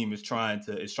this team is trying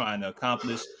to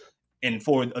accomplish, and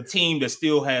for a team that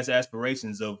still has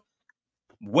aspirations of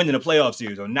winning a playoff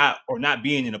series or not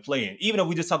being in a play-in. Even if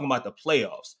we're just talking about the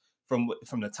playoffs, from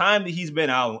the time that he's been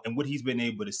out and what he's been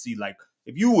able to see, like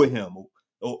if you were him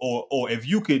or if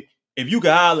you could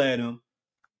holler at him,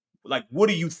 like what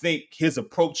do you think his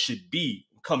approach should be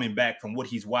coming back from what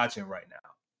he's watching right now?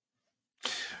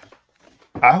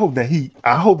 I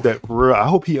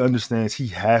hope he understands he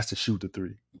has to shoot the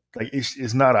three. Like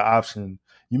it's not an option.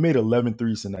 You made 11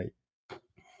 threes tonight.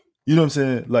 You know what I'm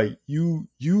saying? Like you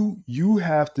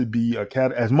have to be a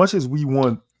cat. As much as we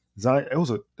want Zion, there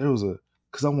was a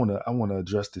because I want to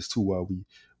address this too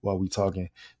while we talking.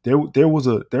 There was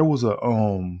a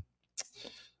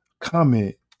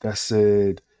comment that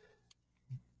said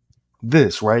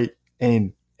this, right?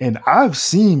 And I've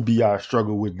seen BI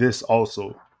struggle with this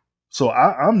also. So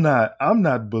I'm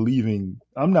not believing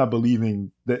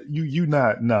that you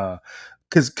not nah.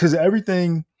 Cause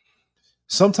everything,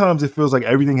 sometimes it feels like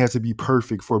everything has to be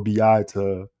perfect for BI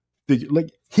to figure.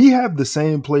 Like he have the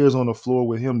same players on the floor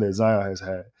with him that Zion has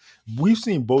had. We've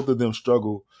seen both of them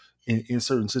struggle in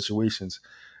certain situations.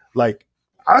 Like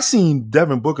I seen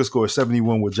Devin Booker score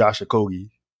 71 with Josh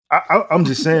Okogie. I'm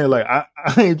just saying, like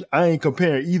I ain't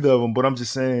comparing either of them, but I'm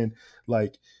just saying,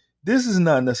 like this is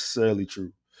not necessarily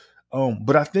true.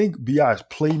 But I think BI's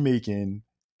playmaking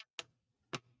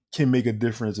can make a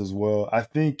difference as well. I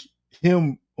think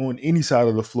him on any side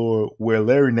of the floor where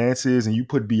Larry Nance is and you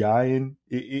put BI in,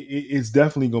 it's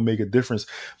definitely going to make a difference.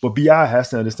 But BI has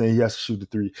to understand he has to shoot the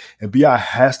three, and BI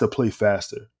has to play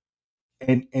faster.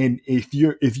 And if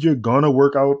you're gonna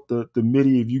work out the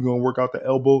midi, if you're gonna work out the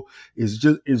elbow, is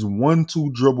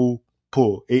 1-2 dribble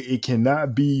pull. It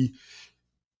cannot be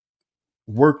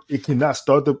work. It cannot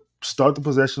start the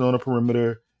possession on the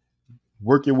perimeter,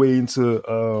 work your way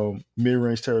into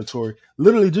mid-range territory.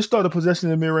 Literally, just start the possession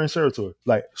in mid-range territory.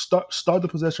 Like start the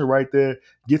possession right there.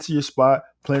 Get to your spot,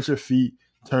 plant your feet,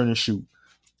 turn and shoot.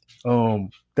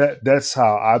 That's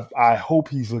how I hope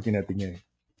he's looking at the game.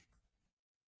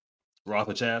 Roth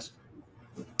or Chaz?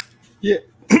 Yeah,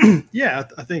 yeah.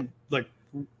 I think like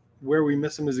where we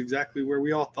miss him is exactly where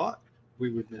we all thought we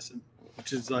would miss him,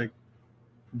 which is like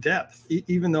depth.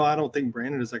 Even though I don't think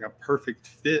Brandon is like a perfect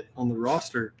fit on the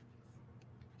roster,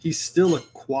 he's still a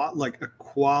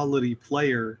quality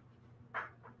player.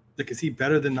 Like, is he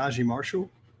better than Najee Marshall?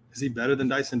 Is he better than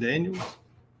Dyson Daniels?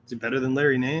 Is he better than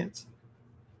Larry Nance?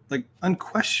 Like,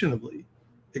 unquestionably.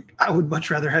 I would much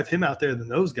rather have him out there than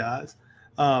those guys.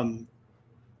 I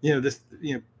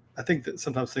think that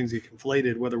sometimes things get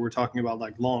conflated, whether we're talking about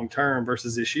like long term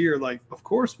versus this year. Like, of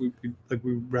course, we'd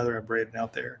rather have Brandon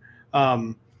out there.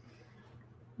 I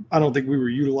don't think we were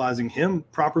utilizing him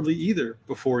properly either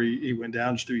before he went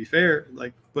down, just to be fair.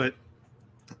 Like, but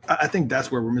I think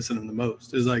that's where we're missing him the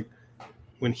most, is like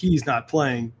when he's not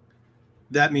playing,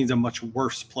 that means a much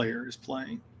worse player is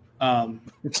playing,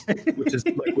 which is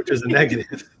a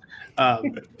negative.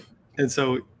 And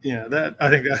so, that, I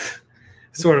think that's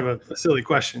sort of a silly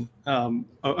question.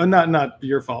 Not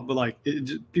your fault, but like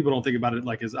people don't think about it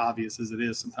like as obvious as it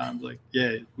is sometimes. Like,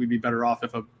 yeah, we'd be better off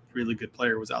if a really good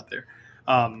player was out there,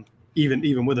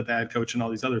 even with a bad coach and all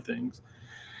these other things.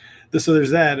 So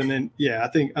there's that, and then I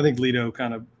think Lito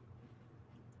kind of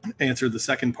answered the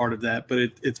second part of that, but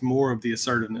it's more of the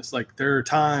assertiveness. Like, there are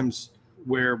times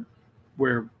where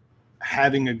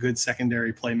having a good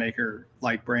secondary playmaker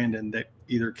like Brandon that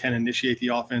either can initiate the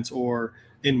offense or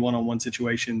in one-on-one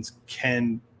situations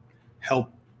can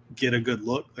help get a good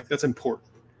look. Like, that's important.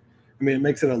 I mean, it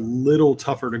makes it a little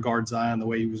tougher to guard Zion the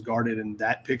way he was guarded in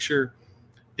that picture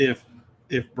if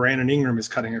Brandon Ingram is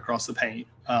cutting across the paint.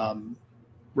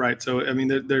 Right. So, I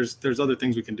mean, there's other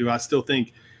things we can do. I still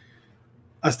think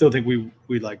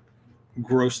we like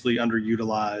grossly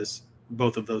underutilize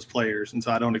both of those players. And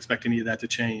so I don't expect any of that to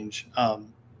change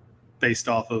based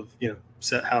off of,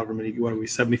 however many,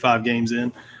 75 games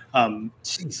in. I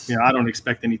don't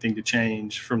expect anything to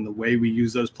change from the way we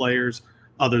use those players,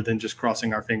 other than just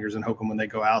crossing our fingers and hoping when they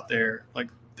go out there, like,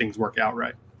 things work out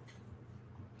right.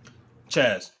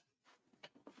 Chaz.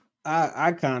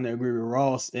 I kind of agree with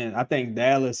Ross, and I think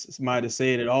Dallas might have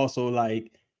said it also.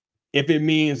 Like, if it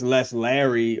means less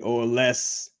Larry or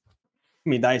less, I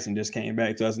mean, Dyson just came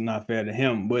back to us, not fair to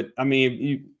him. But I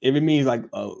mean, if it means like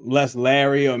less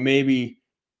Larry, or maybe,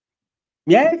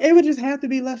 it would just have to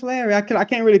be less Larry. I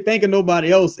can't really think of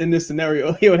nobody else in this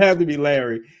scenario. It would have to be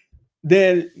Larry.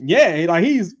 Then like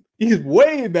he's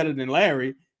way better than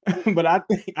Larry. But I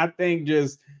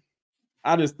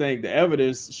just think the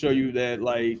evidence show you that,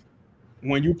 like,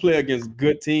 when you play against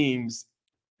good teams,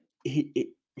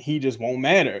 he just won't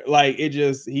matter. Like, he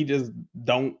just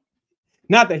don't.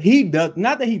 Not that he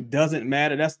doesn't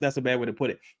matter. That's a bad way to put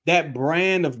it. That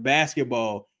brand of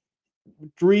basketball,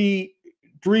 three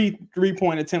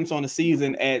point attempts on the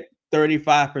season at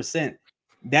 35%.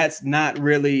 That's not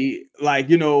really like,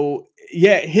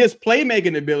 his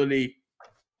playmaking ability,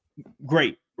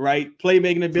 great, right?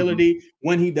 Playmaking ability,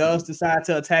 when he does decide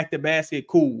to attack the basket,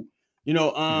 cool.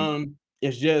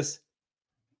 It's just,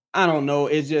 I don't know.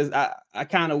 It's just, I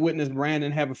kind of witnessed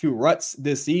Brandon have a few ruts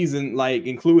this season, like,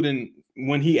 including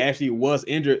when he actually was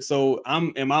injured. So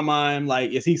I'm, in my mind, like,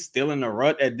 is he still in a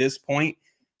rut at this point?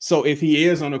 So if he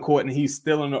is on the court and he's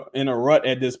still in a rut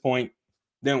at this point,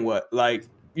 then what? Like,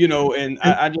 and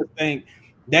I just think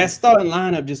that starting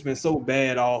lineup just been so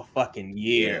bad all fucking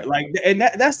year. Like, and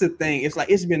that's the thing. It's like,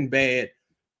 it's been bad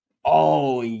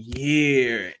all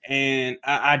year. And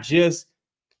I just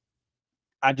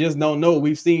don't know.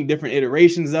 We've seen different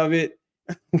iterations of it.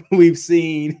 we've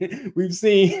seen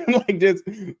like, just,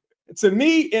 to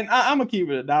me, and I'm gonna keep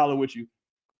it $1 with you.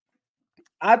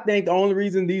 I think the only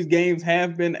reason these games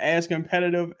have been as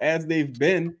competitive as they've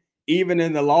been, even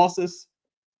in the losses,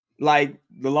 like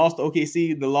the loss to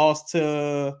OKC, the loss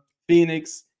to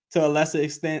Phoenix to a lesser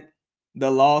extent, the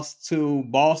loss to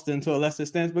Boston to a lesser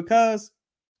extent, because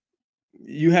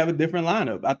you have a different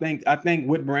lineup. I think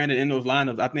with Brandon in those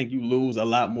lineups, I think you lose a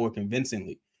lot more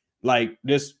convincingly. Like,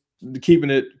 just keeping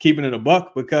it a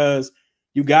buck, because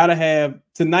you gotta have,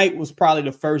 tonight was probably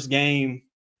the first game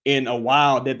in a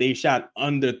while that they shot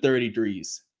under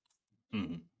 33s.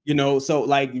 So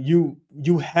like you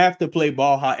have to play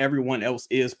ball how everyone else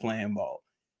is playing ball.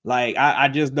 Like, I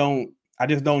just don't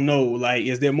know. Like,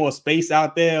 is there more space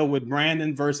out there with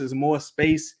Brandon versus more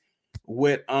space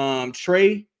with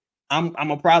Trey? I'm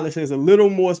gonna probably say there's a little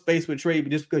more space with Trey,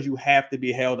 just because you have to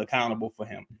be held accountable for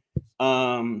him.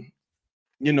 Hawkins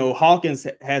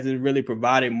hasn't really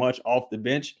provided much off the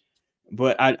bench,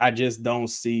 but I just don't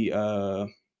see. I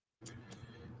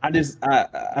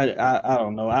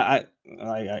don't know. I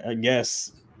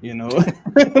guess,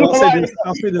 I'll say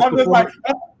this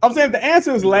I'm saying if the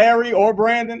answer is Larry or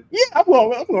Brandon, I'm going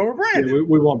with Brandon. Yeah,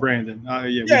 we want Brandon.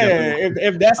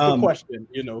 If that's the question,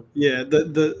 Yeah,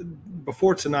 the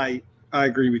before tonight, I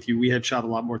agree with you. We had shot a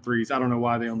lot more threes. I don't know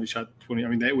why they only shot 20. I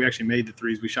mean, we actually made the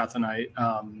threes we shot tonight.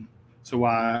 So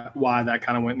why that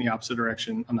kind of went in the opposite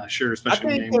direction, I'm not sure,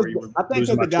 especially in a game where you were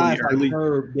losing by 20 early.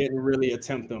 Herb didn't really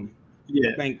attempt them.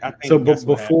 Yeah. I think so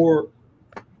before,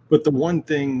 but the one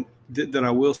thing that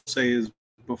I will say is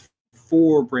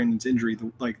before Brandon's injury,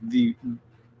 the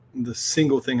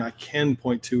single thing I can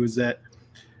point to is that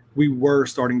we were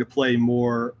starting to play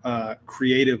more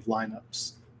creative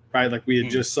lineups, right? Like we had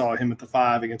just saw him at the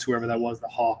 5 against whoever that was, the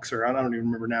Hawks, or I don't even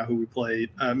remember now who we played.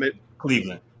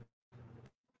 Cleveland.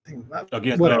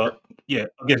 Against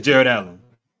Jared Allen.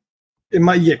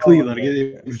 Cleveland.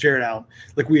 It was Jared Allen.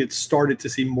 Like we had started to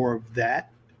see more of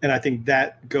that, and I think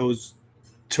that goes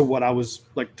to what I was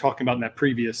like talking about in that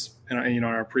previous, in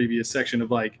our previous section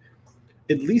of like,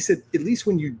 at least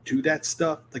when you do that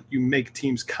stuff, like you make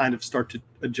teams kind of start to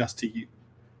adjust to you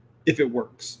if it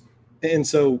works. And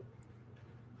so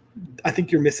I think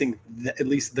you're missing at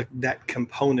least that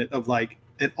component of like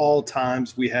at all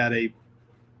times we had a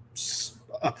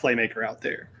playmaker out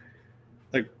there.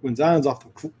 Like when Zion's off the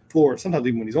floor, sometimes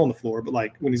even when he's on the floor, but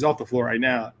like when he's off the floor right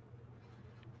now,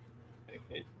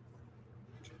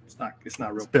 it's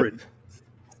not real pretty.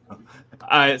 All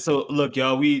right, so look,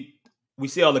 y'all, we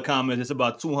see all the comments. It's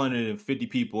about 250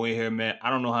 people in here, man.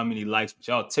 I don't know how many likes, but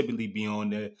y'all typically be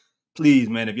on there. Please,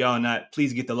 man, if y'all not,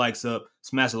 please get the likes up.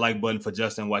 Smash the like button for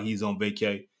Justin while he's on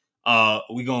vacay.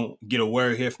 We're gonna get a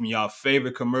word here from y'all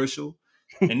favorite commercial,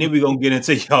 and then we're gonna get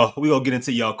into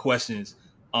y'all questions.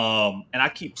 And I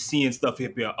keep seeing stuff up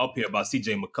here about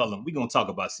CJ McCollum. We're gonna talk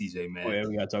about CJ, man. Oh yeah,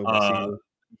 we gotta talk about CJ.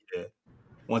 Yeah.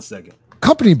 1 second.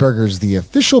 Company Burger is the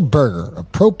official burger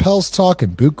of Pro Pels Talk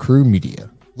and Boot Crew Media.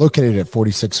 Located at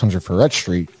 4600 Birdsall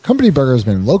Street, Company Burger has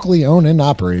been locally owned and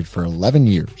operated for 11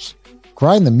 years.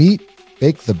 Grind the meat,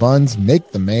 bake the buns,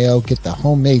 make the mayo, get the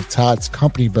homemade tots.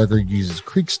 Company Burger uses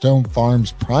Creekstone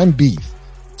Farms prime beef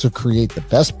to create the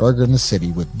best burger in the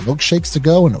city with milkshakes to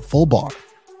go and a full bar.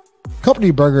 Company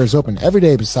Burger is open every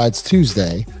day besides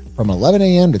Tuesday from 11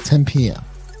 a.m. to 10 p.m.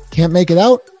 Can't make it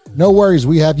out? No worries,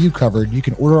 we have you covered. You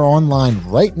can order online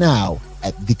right now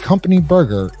at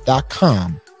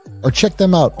thecompanyburger.com or check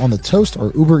them out on the Toast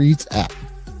or Uber Eats app.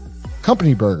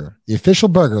 Company Burger, the official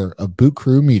burger of Boot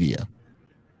Crew Media.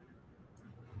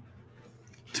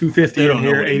 250 in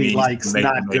here, 80 likes,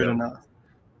 not good enough.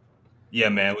 Yeah,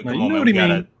 man. You know what he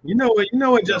mean. You know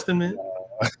what Justin meant.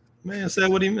 Man said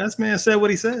what he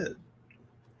said.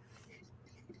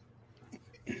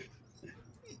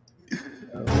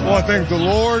 I want to thank the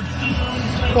Lord.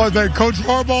 I want to thank Coach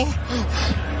Harbaugh.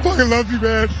 Fucking love you,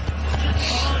 man.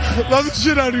 Love the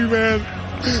shit out of you, man.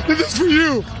 Did this for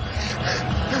you.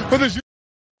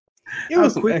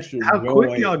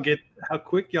 How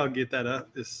quick y'all get that up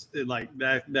is like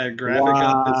that graphic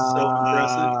up is so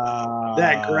impressive.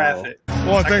 That graphic. I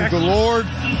want to thank the Lord.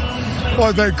 I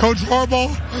want to thank Coach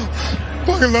Harbaugh.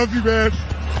 Fucking love you, man.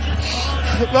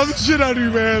 Love the shit out of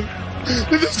you, man.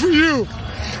 Did this for you.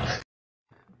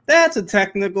 That's a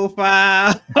technical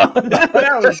foul.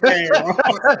 That was terrible.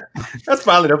 That's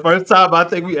probably the first time I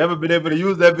think we ever been able to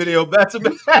use that video back to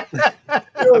back. I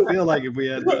feel like if we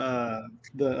had the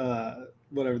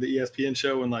ESPN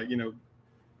show and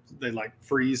they like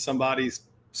freeze somebody's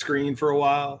screen for a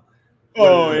while.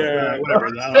 Whatever.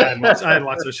 I hadn't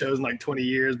watched those shows in like 20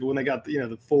 years, but when they got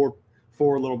the four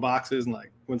little boxes and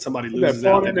like when somebody loses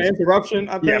out, the interruption.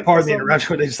 I think, part of the interruption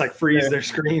where they just like freeze their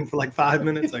screen for like 5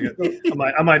 minutes. I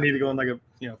might need to go on like a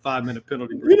 5-minute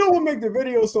penalty break. You know what make the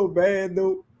video so bad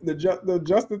though? The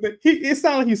Justin thing. It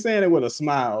sounds like he's saying it with a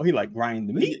smile. He like grind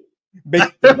the meat.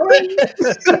 Bake the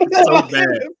It's so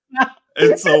bad.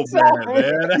 It's so bad,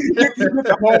 man. With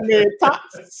the homemade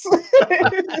tots.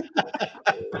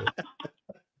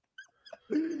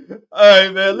 All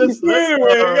right, man. Let's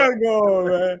gotta go,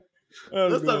 man.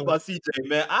 Let's talk about CJ,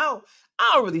 man. I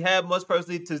don't really have much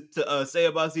personally to say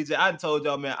about CJ. I told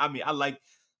y'all, man. I mean, I like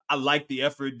the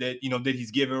effort that that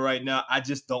he's giving right now. I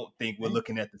just don't think we're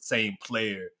looking at the same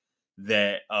player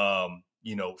that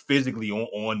physically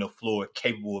on the floor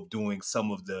capable of doing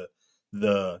some of the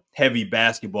heavy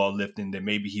basketball lifting that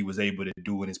maybe he was able to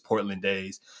do in his Portland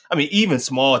days. I mean, even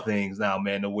small things now,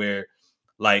 man, to where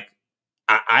like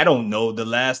I don't know the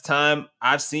last time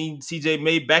I've seen CJ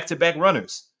made back-to-back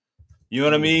runners. You know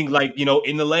what I mean? Like,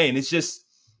 in the lane. It's just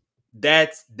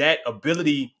that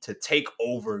ability to take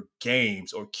over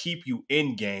games or keep you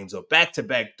in games or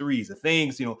back-to-back threes, the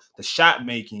things, the shot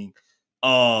making.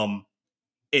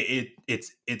 It's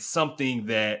something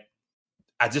that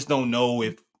I just don't know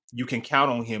if you can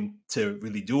count on him to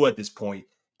really do at this point,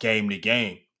 game to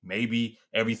game. Maybe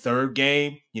every third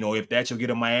game, if that you'll get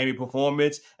a Miami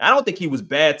performance. I don't think he was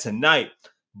bad tonight,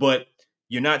 but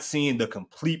you're not seeing the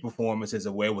complete performances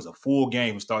of where it was a full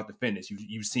game from start to finish.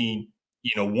 You've seen,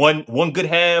 one good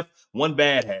half, one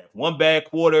bad half, one bad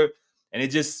quarter, and it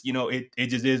just, it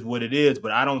just is what it is.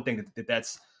 But I don't think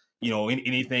that's,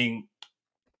 anything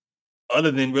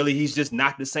other than really he's just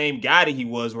not the same guy that he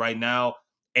was right now,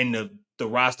 and the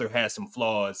roster has some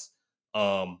flaws.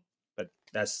 But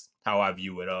that's how I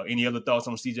view it. Any other thoughts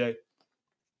on CJ?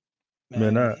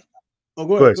 Man, go ahead.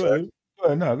 Go ahead. Go ahead.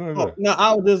 No,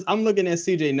 I'm looking at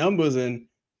CJ numbers, and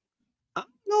I'm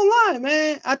no lie,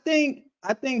 man. I think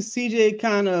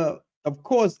CJ of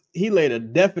course, he laid a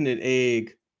definite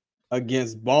egg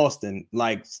against Boston.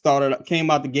 Like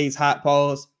came out the gates hot,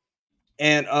 pause,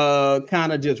 and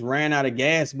kind of just ran out of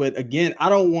gas. But again, I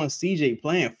don't want CJ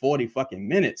playing 40 fucking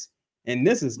minutes, and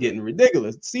this is getting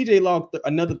ridiculous. CJ logged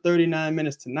another 39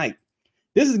 minutes tonight.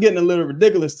 This is getting a little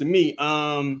ridiculous to me.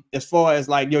 As far as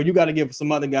like, you got to give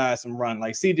some other guys some run.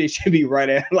 Like CJ should be right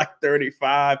at like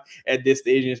 35 at this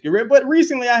stage in his career. But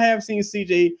recently, I have seen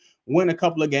CJ win a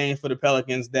couple of games for the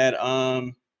Pelicans. That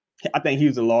I think he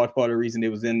was a large part of the reason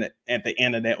it was at the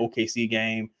end of that OKC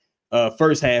game.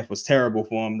 First half was terrible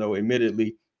for him, though.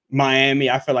 Admittedly, Miami,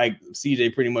 I feel like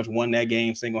CJ pretty much won that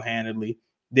game single-handedly.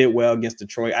 Did well against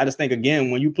Detroit. I just think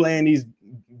again, when you play in these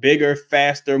bigger,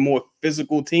 faster, more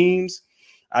physical teams,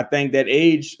 I think that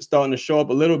age starting to show up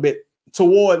a little bit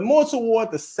toward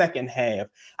the second half.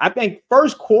 I think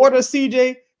first quarter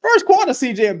CJ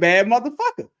a bad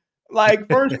motherfucker. Like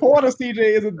first quarter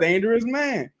CJ is a dangerous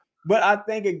man. But I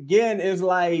think again is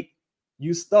like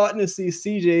you starting to see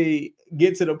CJ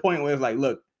get to the point where it's like,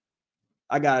 look,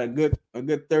 I got a good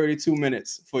 32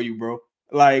 minutes for you, bro.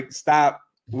 Like stop.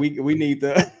 We need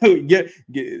to get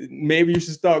maybe you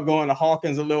should start going to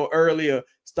Hawkins a little earlier.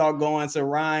 Start going to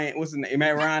Ryan. What's his name?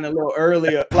 Matt Ryan a little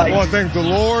earlier. Like, I want to thank the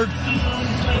Lord.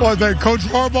 I want to thank Coach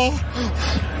Harbaugh.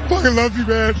 Fucking love you,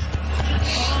 man.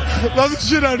 Love the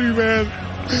shit out of you, man.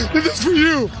 This is for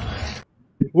you.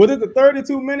 Was it the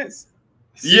 32 minutes?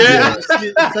 Yeah.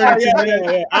 32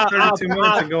 minutes. 32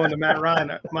 minutes and going to Matt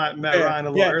Ryan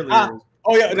a little earlier.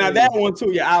 Oh yeah, now that one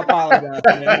too. Yeah, I apologize.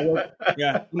 Man.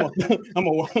 Yeah, I'm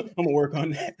gonna work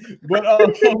on that.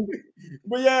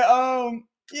 But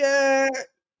yeah,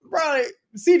 probably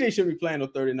CJ should be playing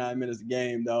those 39 minutes a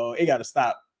game though. It gotta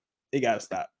stop. I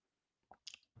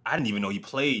didn't even know he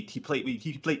played. He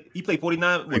played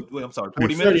 49. Wait, I'm sorry,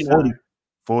 40 minutes.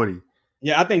 40.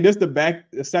 Yeah, I think this is the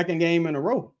second game in a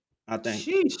row. I think.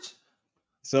 Sheesh.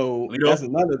 So that's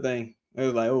another thing. It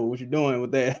was like, oh, what you doing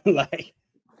with that? Like.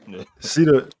 See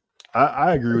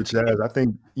I agree with Chaz. I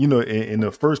think in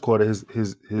the first quarter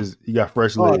his he got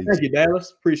fresh legs. Thank you,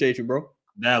 Dallas. Appreciate you, bro.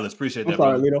 Dallas, appreciate that.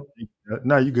 Sorry, bro. Lito.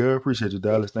 No, you good. Appreciate you,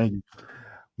 Dallas. Thank you.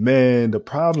 Man, the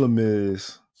problem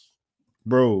is,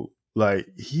 bro, like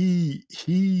he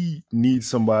needs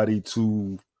somebody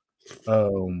to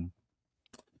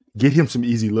get him some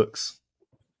easy looks.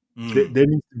 There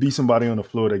needs to be somebody on the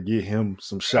floor to get him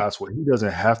some shots where he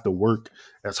doesn't have to work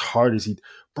as hard as he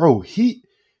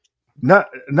not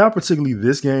particularly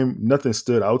this game, nothing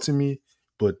stood out to me,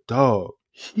 but dog,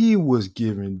 he was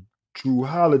giving Drew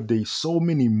Holiday so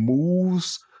many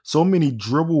moves, so many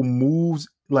dribble moves,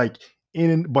 like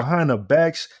in behind the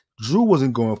backs. Drew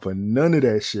wasn't going for none of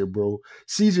that shit, bro.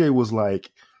 CJ was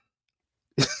like,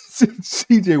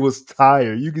 CJ was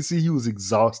tired. You can see he was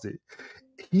exhausted.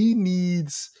 He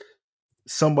needs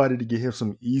somebody to get him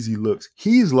some easy looks.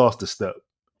 He's lost a step.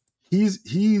 He's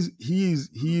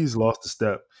lost a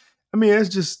step. I mean, it's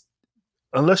just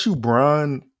unless you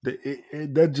Bron,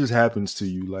 that just happens to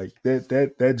you. Like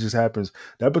that just happens.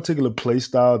 That particular play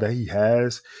style that he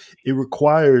has, it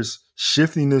requires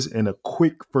shiftiness and a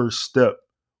quick first step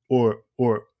or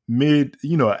mid,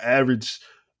 average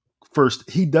first.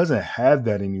 He doesn't have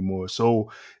that anymore.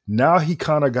 So now he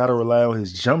kind of got to rely on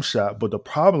his jump shot. But the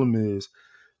problem is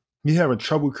he's having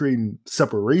trouble creating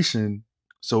separation,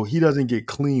 so he doesn't get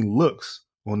clean looks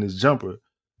on his jumper.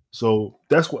 So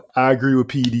that's what I agree with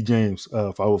PED James,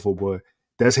 504 boy.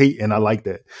 That's hate, and I like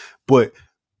that. But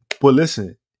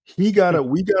listen, we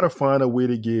gotta find a way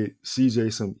to get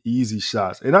CJ some easy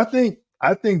shots. And I think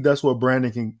that's what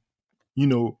Brandon can,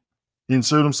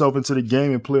 insert himself into the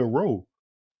game and play a role.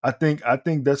 I think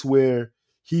that's where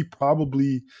he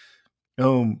probably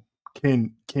can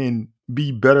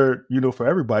be better, for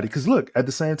everybody. Because look, at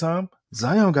the same time,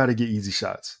 Zion got to get easy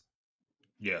shots.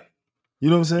 Yeah, you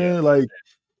know what I'm saying?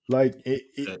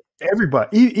 Yeah.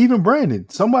 Everybody, even Brandon.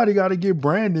 Somebody got to give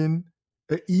Brandon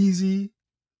an easy.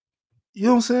 You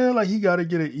know what I'm saying? Like he got to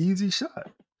get an easy shot.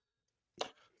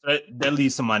 That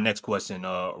leads to my next question,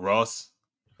 Ross.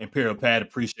 Imperial Pat,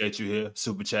 appreciate you here.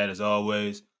 Super chat as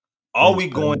always. Are we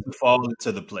going to fall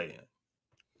into the play-in?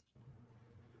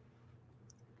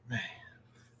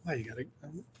 Why you gotta?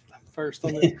 I'm first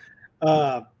on this.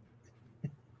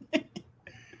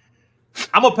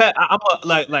 I'm a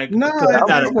like No,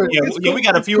 we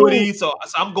got a few of these, so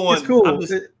I'm going. It's cool.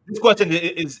 This question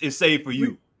is saved for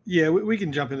you. We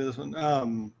can jump into this one.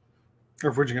 Or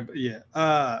if we're just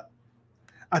gonna,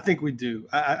 I think we do.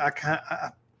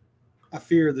 I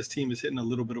fear this team is hitting a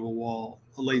little bit of a wall,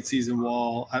 a late season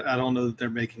wall. I don't know that they're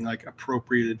making like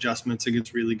appropriate adjustments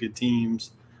against really good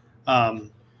teams.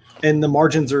 And the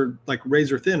margins are like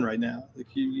razor thin right now. Like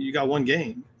you got one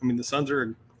game. I mean, the Suns are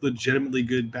a legitimately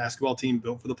good basketball team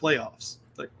built for the playoffs.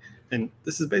 Like, and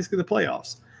this is basically the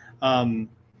playoffs.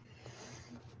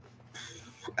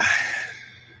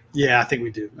 Yeah, I think we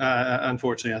do.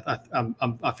 Unfortunately,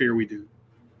 I fear we do.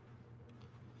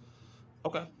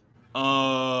 Okay.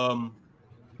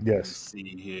 Yes. Let's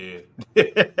see here.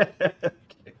 Okay.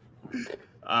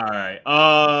 All right.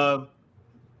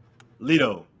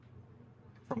 Lito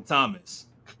from Thomas.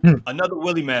 Another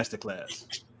Willie masterclass.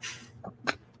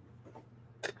 It's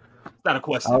not a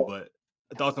question, but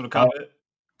thoughts on the comment?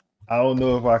 I don't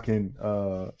know if I can.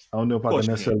 I don't know if I can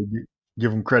necessarily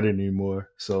give him credit anymore.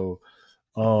 So,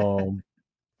 hey,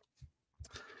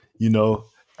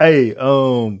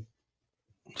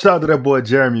 shout out to that boy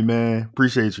Jeremy, man.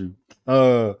 Appreciate you.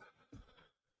 I'm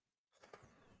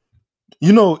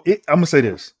gonna say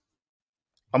this.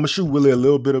 I'm gonna shoot Willie a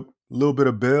little bit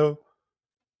of bail.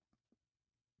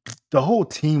 The whole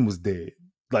team was dead.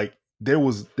 Like there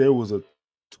was a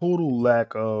total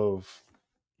lack of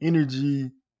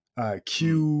energy,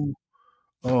 IQ.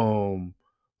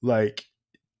 Like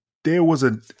there was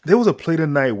a play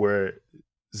tonight where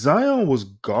Zion was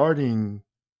guarding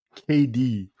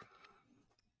KD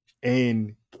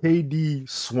and KD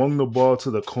swung the ball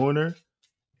to the corner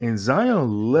and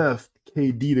Zion left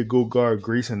KD to go guard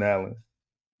Grayson Allen.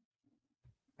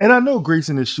 And I know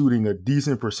Grayson is shooting a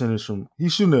decent percentage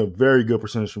he's shooting a very good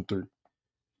percentage from three.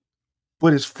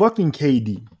 But it's fucking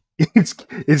KD. It's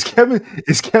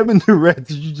Kevin Durant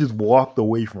that you just walked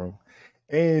away from.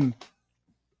 And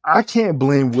I can't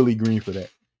blame Willie Green for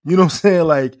that. You know what I'm saying?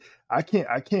 Like I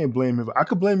can't blame him. I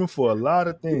could blame him for a lot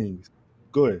of things.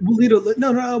 Go ahead. Well,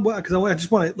 no, because I just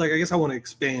want to I guess I want to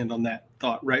expand on that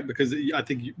thought, right? Because I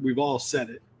think we've all said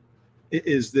it. It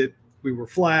is that we were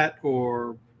flat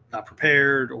or not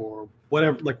prepared or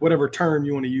whatever term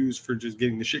you want to use for just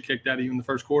getting the shit kicked out of you in the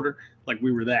first quarter. Like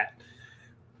we were that.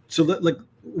 So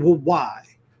why?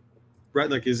 Right?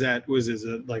 Like it's a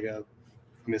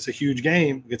huge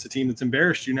game against a team that's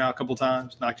embarrassed you now a couple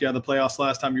times, knocked you out of the playoffs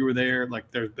last time you were there. Like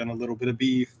there's been a little bit of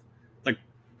beef. Like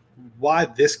why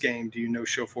this game do you no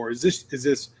show for? Is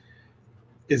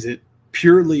it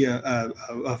purely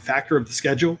a factor of the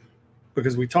schedule?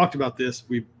 Because we talked about this.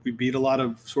 We beat a lot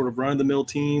of sort of run-of-the-mill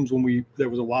teams when there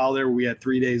was a while there where we had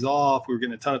 3 days off. We were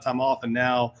getting a ton of time off, and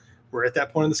now we're at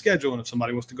that point in the schedule. And if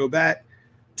somebody wants to go back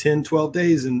 10, 12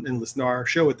 days and listen to our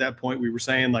show at that point, we were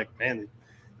saying, like, man,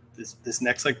 this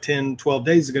next, 10, 12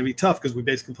 days is going to be tough because we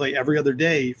basically play every other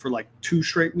day for, 2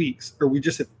 straight weeks. Are we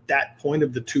just at that point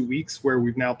of the 2 weeks where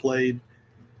we've now played,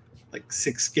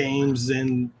 6 games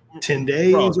in 10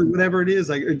 days or whatever it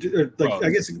is? I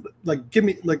guess, give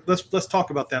me, let's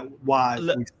talk about that. Why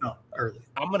we stopped early.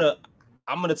 I'm gonna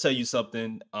tell you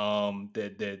something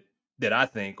that I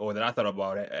think, or that I thought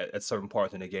about at certain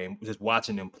parts in the game, just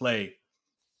watching them play.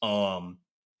 I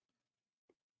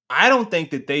don't think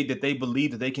that they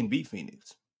believe that they can beat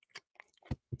Phoenix.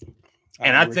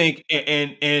 And I think,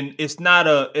 and it's not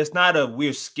a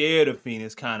we're scared of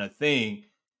Phoenix kind of thing.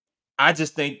 I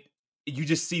just think you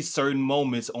just see certain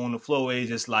moments on the floor, it's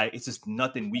just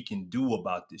nothing we can do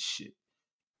about this shit.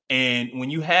 And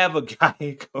when you have a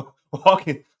guy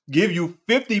walking, give you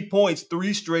 50 points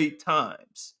 3 straight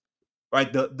times,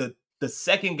 right? The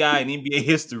second guy in NBA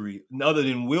history, other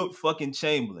than Wilt fucking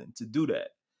Chamberlain, to do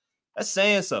that. That's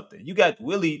saying something. You got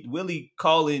Willie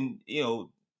calling,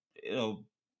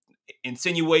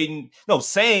 insinuating,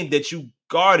 saying that you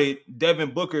guarded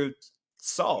Devin Booker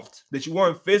soft, that you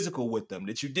weren't physical with them,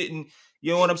 that you didn't,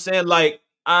 you know what I'm saying?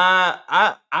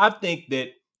 I think that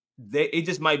it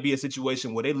just might be a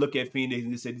situation where they look at Phoenix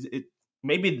and say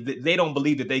maybe they don't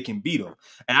believe that they can beat them.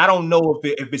 And I don't know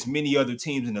if it's many other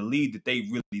teams in the league that they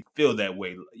really feel that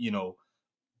way,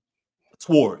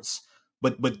 towards.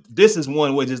 But this is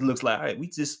one where it just looks like, all right, we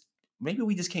just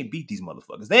can't beat these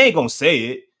motherfuckers. They ain't gonna say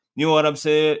it. You know what I'm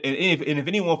saying? And if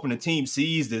anyone from the team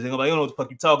sees this, they're gonna be like, I don't know what the fuck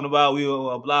you talking about,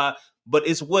 blah, blah. But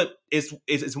it's one of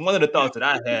the thoughts that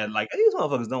I had. Like, these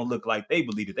motherfuckers don't look like they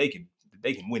believe that they can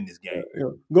win this game.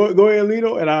 Go ahead,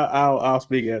 Lito, and I'll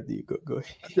speak after you. Go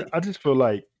ahead. I just feel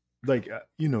like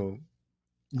you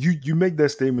make that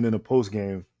statement in a post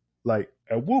game, like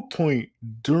at what point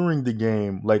during the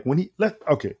game, like when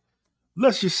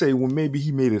let's just say when maybe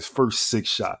he made his first 6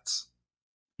 shots,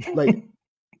 like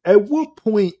at what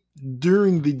point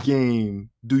during the game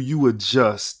do you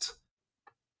adjust?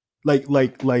 Like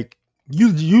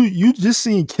you just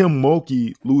seen Kim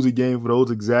Mulkey lose a game for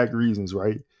those exact reasons,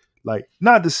 right? Like,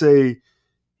 not to say,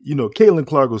 Caitlin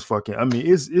Clark was fucking. I mean,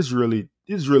 it's really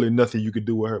nothing you could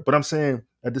do with her. But I'm saying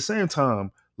at the same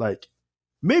time, like,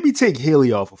 maybe take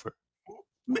Haley off of her.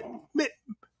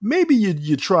 Maybe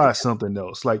you try something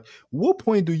else. Like, what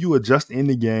point do you adjust in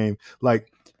the game?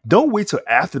 Like, don't wait till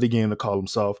after the game to call him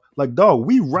soft. Like, dog,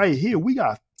 we right here. We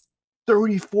got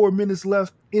 34 minutes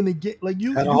left in the game. Like,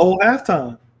 you had a whole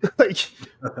halftime. Like,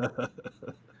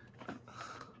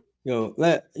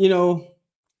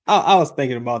 I was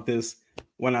thinking about this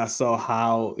when I saw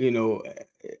how,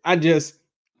 just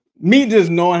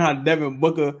knowing how Devin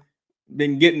Booker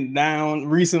been getting down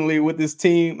recently with this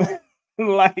team.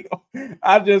 Like,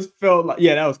 I just felt like,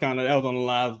 that was on the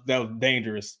line. That was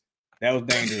dangerous. I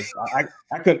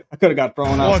could have got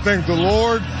thrown out. I want to thank the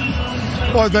Lord.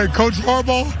 I want to thank Coach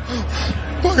Harbaugh.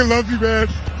 Fucking love you, man.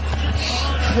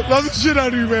 Love the shit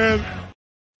out of you, man.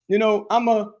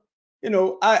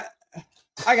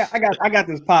 I got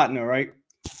this partner, right?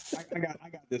 I got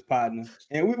this partner,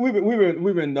 and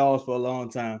we've been dogs for a long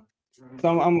time.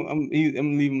 So I'm leaving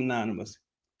him anonymous.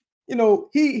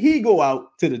 He go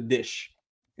out to the dish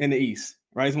in the East,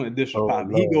 right? It's when the dish is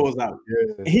popping. He goes out.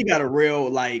 Yeah. He got a real,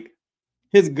 like,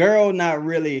 his girl not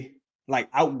really like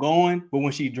outgoing, but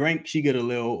when she drinks, she get a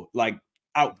little like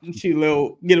out. She get a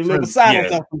little beside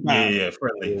herself sometimes. Yeah,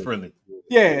 friendly.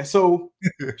 Yeah, so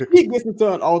he gets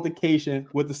into an altercation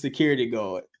with the security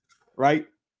guard, right?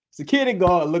 Security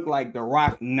guard looked like the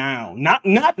Rock now, not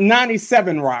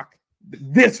 97 Rock,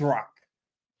 this Rock,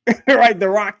 right? The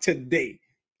Rock today,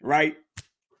 right?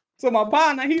 So my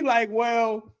partner, he like,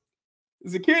 well,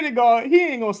 the security guard, he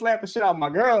ain't gonna slap the shit out of my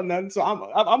girl or nothing. So I'm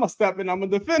gonna step in, I'm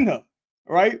gonna defend her,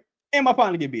 right? And my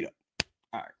partner get beat up.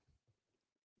 All right,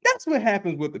 that's what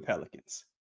happens with the Pelicans.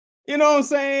 You know what I'm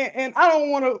saying? And I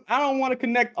don't want to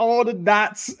connect all the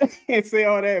dots and say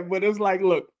all that, but it's like,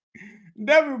 look,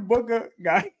 Devin Booker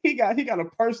he got a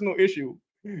personal issue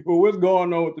with what's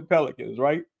going on with the Pelicans,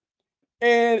 right?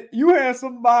 And you had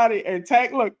somebody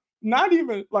attack, look, not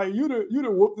even like you to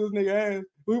whoop this nigga ass.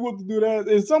 We whoop to do that.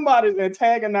 And somebody's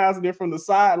antagonizing it from the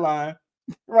sideline,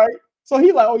 right? So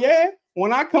he like, oh yeah,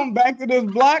 when I come back to this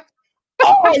block,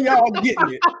 all y'all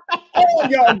getting it. All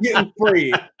y'all getting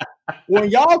sprayed. When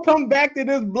y'all come back to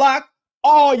this block,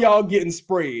 all y'all getting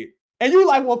sprayed. And you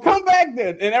like, well, come back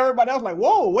then. And everybody else like,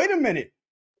 whoa, wait a minute.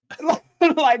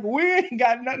 Like, we ain't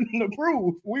got nothing to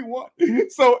prove. We won.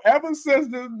 So ever since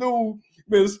this dude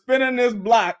been spinning this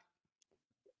block,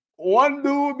 one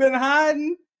dude been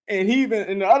hiding, and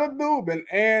the other dude been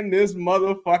airing this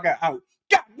motherfucker out.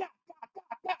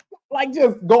 Like,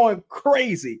 just going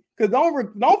crazy. Because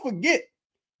don't forget,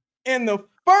 in the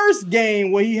first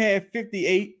game where he had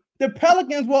 58, the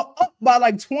Pelicans were up by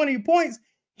like 20 points.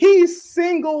 He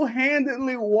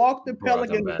single-handedly walked the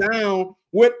Pelicans down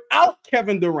without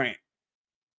Kevin Durant.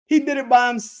 He did it by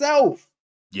himself.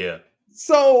 Yeah.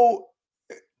 So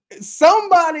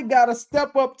somebody got to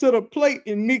step up to the plate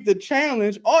and meet the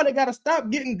challenge, or they got to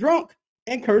stop getting drunk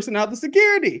and cursing out the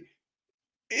security.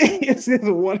 It's just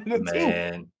one of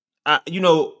the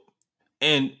two.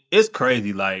 And it's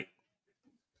crazy. Like,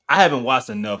 I haven't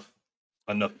watched enough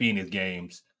Phoenix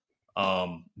games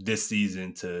this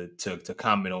season to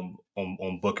comment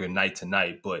on Booker night to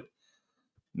night. But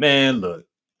man, look,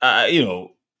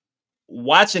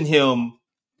 watching him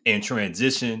in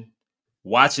transition,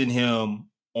 watching him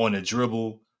on a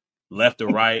dribble, left to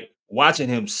right, watching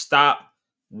him stop,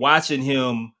 watching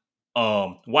him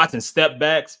watching step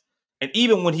backs, and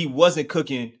even when he wasn't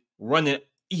cooking, running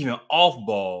even off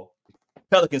ball,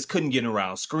 Pelicans couldn't get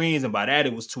around screens, and by that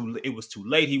it was too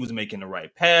late. He was making the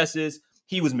right passes.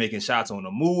 He was making shots on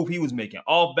the move. He was making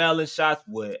off balance shots,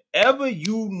 whatever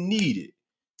you needed.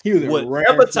 He was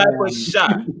whatever type of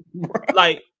shot.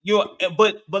 Like,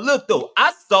 but look though,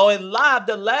 I saw it live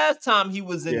the last time he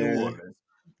was in New Orleans.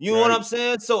 You know what I'm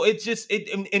saying? So it just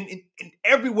in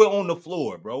everywhere on the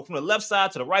floor, bro. From the left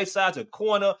side to the right side to the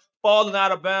corner, falling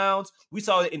out of bounds. We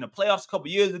saw it in the playoffs a couple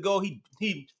years ago.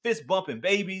 He fist bumping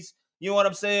babies. You know what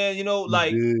I'm saying?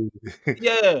 Like,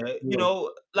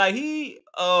 like he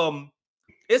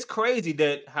it's crazy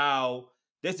that how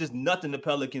there's just nothing the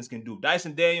Pelicans can do.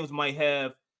 Dyson Daniels might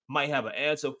have an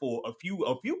answer for a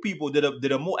few people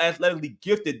that are more athletically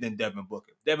gifted than Devin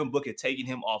Booker. Devin Booker taking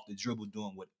him off the dribble,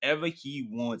 doing whatever he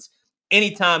wants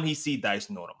anytime he see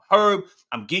Dyson on him. Herb,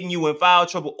 I'm getting you in foul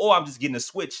trouble, or I'm just getting a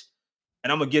switch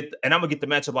and I'm gonna get the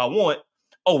matchup I want.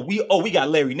 We got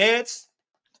Larry Nance.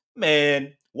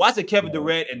 Man, watching Kevin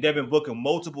Durant and Devin Booker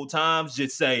multiple times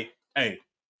just say, "Hey,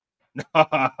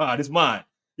 this mine."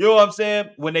 You know what I'm saying?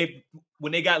 When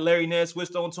they got Larry Nance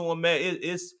switched on to him, man,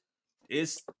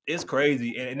 it's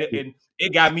crazy, and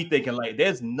it got me thinking like,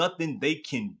 there's nothing they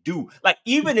can do. Like,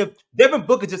 even if Devin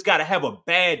Booker just got to have a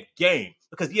bad game,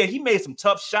 because he made some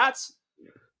tough shots,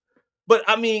 but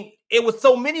I mean, it was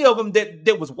so many of them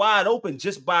that was wide open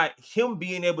just by him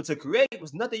being able to create. It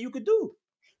was nothing you could do.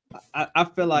 I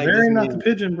feel like Larry not the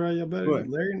pigeon, bro. You better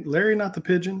Larry not the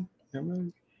pigeon.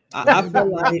 I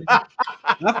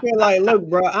feel like, look,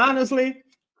 bro, honestly,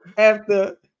 man,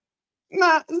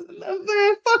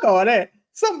 fuck all that.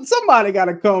 Somebody got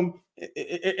to come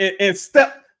and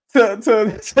step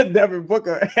to Devin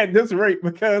Booker at this rate,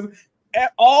 because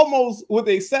almost, with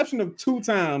the exception of 2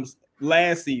 times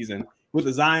last season with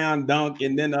the Zion dunk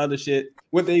and then the other shit,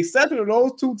 with the exception of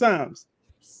those 2 times,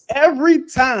 every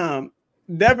time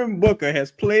Devin Booker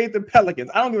has played the Pelicans,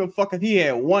 I don't give a fuck if he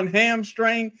had 1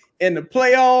 hamstring in the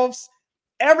playoffs.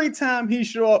 Every time he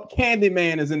show up,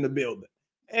 Candyman is in the building,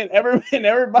 and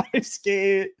everybody's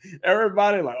scared.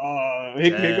 Everybody like, oh,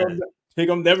 here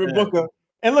comes Devin Booker.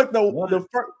 And look, go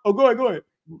ahead.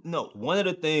 No, one of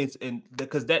the things, and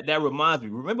because that reminds me.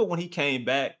 Remember when he came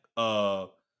back?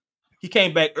 He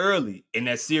came back early in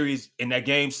that series, in that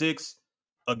game 6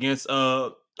 against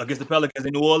the Pelicans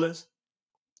in New Orleans.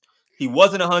 He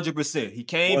wasn't 100%. He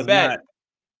came back. Not.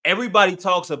 Everybody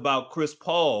talks about Chris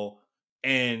Paul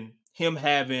and him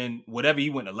having whatever, he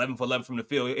went 11 for 11 from the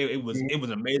field. It was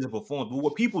an amazing performance. But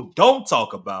what people don't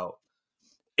talk about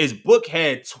is Book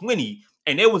had 20,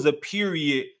 and there was a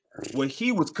period where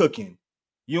he was cooking.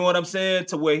 You know what I'm saying?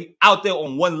 To where he out there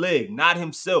on one leg, not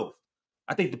himself.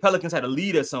 I think the Pelicans had a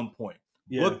lead at some point.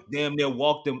 Yeah. Book damn near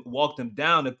walked them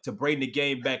down to bring the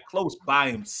game back close by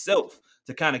himself,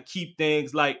 to kind of keep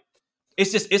things like,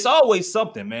 it's always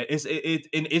something, man.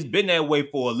 It's been that way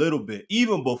for a little bit,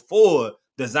 even before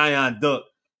the Zion dunk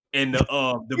and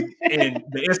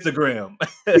the Instagram.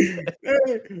 Hey,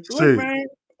 look, man,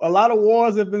 a lot of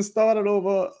wars have been started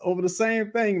over the same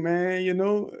thing, man. You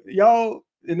know, y'all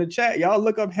in the chat, y'all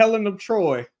look up Helen of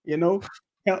Troy. You know,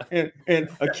 and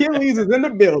Achilles is in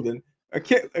the building.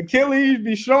 Achilles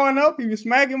be showing up. He be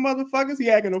smacking motherfuckers.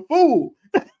 He acting a fool.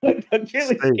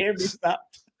 Achilles can't be stopped.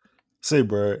 Say,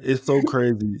 bro, it's so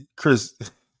crazy, Chris.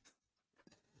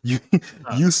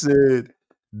 You said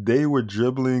they were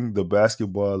dribbling the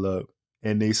basketball up,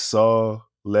 and they saw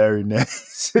Larry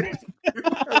Nance.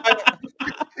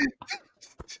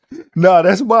 No,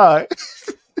 that's mine.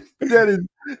 That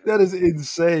is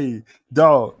insane,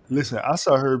 dog. Listen, I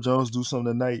saw Herb Jones do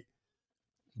something tonight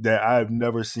that I've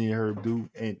never seen Herb do,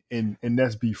 and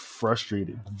that's be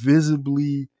frustrated,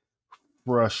 visibly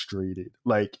frustrated,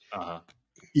 like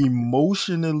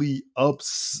emotionally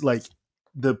like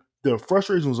the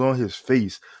frustration was on his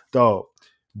face, dog.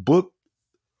 Book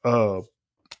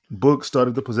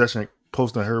started the possession,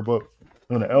 posting Herb up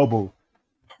on the elbow.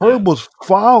 Herb was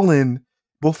fouling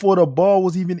before the ball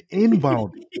was even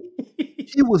inbounded.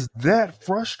 He was that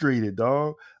frustrated,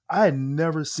 dog. I had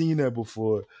never seen that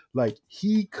before. Like,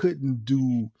 he couldn't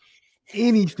do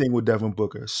anything with Devin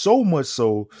Booker. So much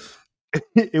so,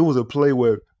 it was a play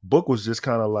where Book was just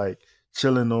kind of like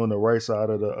chilling on the right side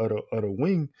of the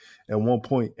wing at one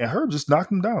point, and Herb just knocked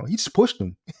him down. He just pushed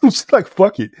him. He was just like,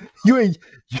 "Fuck it, you're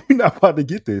not about to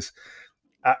get this."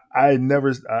 I've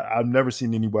never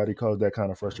seen anybody cause that kind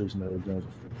of frustration at Herb Jones.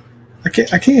 I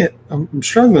can't. I'm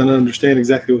struggling to understand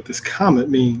exactly what this comment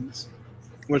means.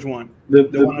 Which one? The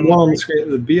one on the screen.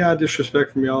 The BI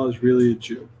disrespect from y'all is really a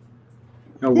Jew.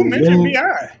 Who mentioned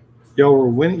BI? Y'all were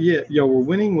winning. Yeah, y'all were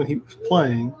winning when he was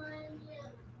playing,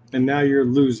 and now you're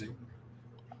losing,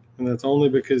 and that's only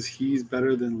because he's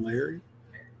better than Larry.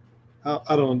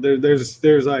 I don't.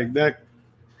 There's like that.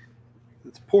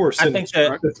 It's poor sentence.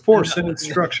 It's poor sentence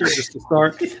structure just to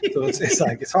start. So it's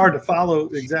like it's hard to follow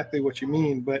exactly what you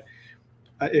mean, but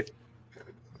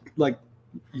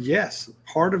yes,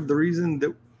 part of the reason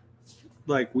that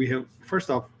like we have,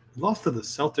 first off, lost to the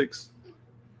Celtics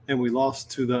and we lost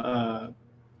to the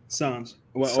Suns.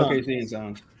 Well, OKC and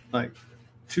Suns. Like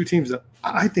 2 teams that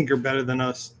I think are better than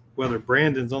us. Whether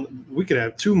Brandon's on, we could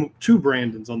have two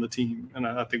Brandons on the team, and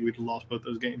I think we'd have lost both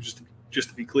those games. Just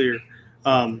to be clear,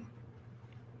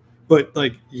 but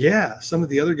like, yeah, some of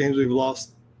the other games we've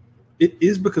lost, it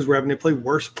is because we're having to play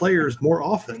worse players more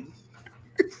often.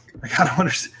 Like, I don't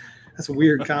understand. That's a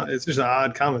weird comment. It's just an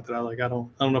odd comment that I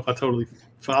don't know if I totally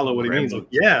follow what he means. Like,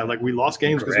 yeah, like we lost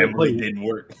games because we didn't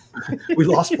work. we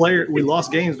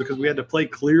lost games because we had to play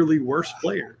clearly worse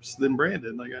players than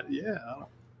Brandon. Like, I don't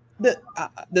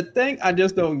the thing I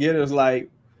just don't get is like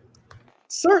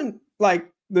certain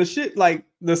like the shit like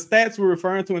the stats we're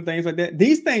referring to and things like that.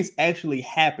 These things actually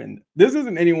happened. This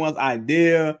isn't anyone's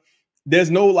idea.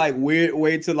 There's no like weird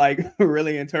way to like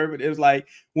really interpret it. It's like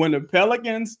when the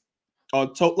Pelicans are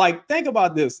like think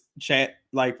about this chat,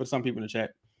 like for some people in the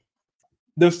chat.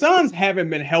 The Suns haven't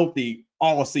been healthy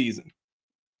all season.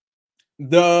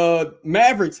 The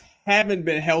Mavericks haven't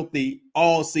been healthy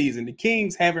all season. The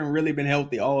Kings haven't really been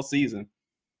healthy all season.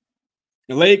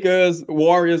 The Lakers,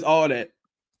 Warriors, all that.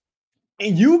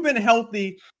 And you've been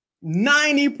healthy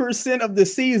 90% of the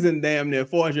season, damn near,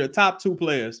 for your top two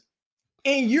players.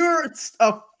 And you're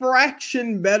a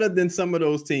fraction better than some of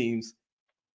those teams.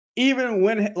 Even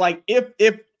when, like,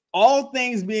 if all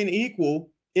things being equal,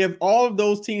 if all of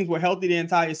those teams were healthy the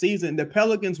entire season, the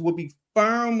Pelicans would be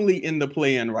firmly in the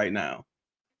play-in right now.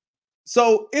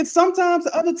 So it's sometimes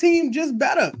the other team just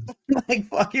better. Like,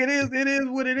 fuck, it is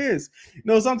what it is. You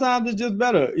know, sometimes it's just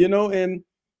better, you know, and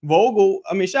Vogel,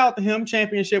 I mean, shout out to him,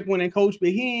 championship winning coach, but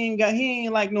he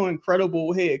ain't like no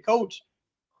incredible head coach.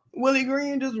 Willie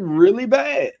Green just really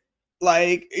bad.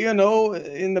 Like, you know,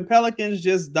 and the Pelicans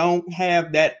just don't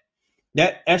have that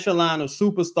echelon of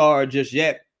superstar just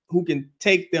yet who can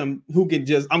take them, who can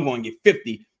just, I'm going to get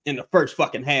 50 in the first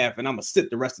fucking half and I'm going to sit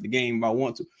the rest of the game if I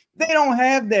want to. They don't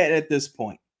have that at this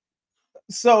point.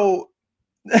 So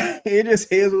it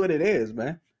just is what it is,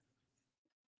 man.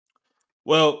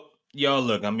 Well, y'all,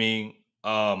 look, I mean,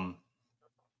 as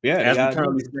we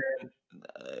currently stand,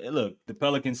 look, the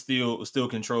Pelicans still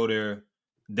control their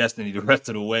destiny the rest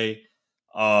of the way.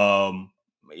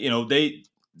 You know, they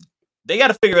got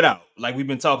to figure it out. Like we've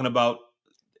been talking about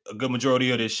a good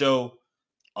majority of this show.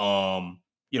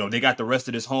 You know, they got the rest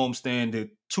of this homestand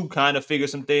to kind of figure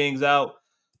some things out.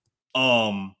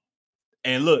 And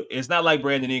look, it's not like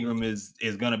Brandon Ingram is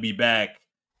gonna be back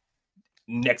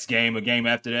next game, a game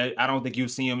after that. I don't think you'll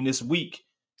see him this week.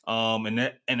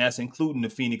 And that's including the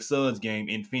Phoenix Suns game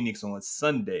in Phoenix on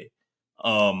Sunday.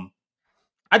 I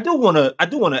do wanna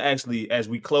actually, as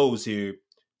we close here,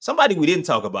 somebody we didn't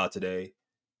talk about today.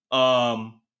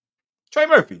 Trey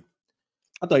Murphy.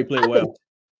 I thought he played well.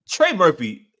 Trey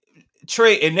Murphy.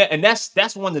 And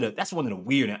that's one of the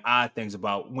weird and odd things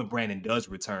about when Brandon does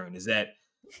return is that,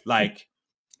 like,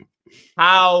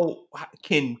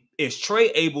 is Trey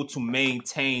able to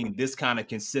maintain this kind of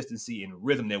consistency and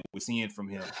rhythm that we're seeing from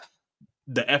him?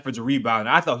 The efforts of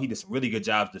rebounding. I thought he did some really good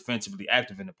jobs defensively,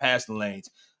 active in the passing lanes.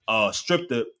 Stripped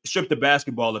the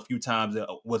basketball a few times.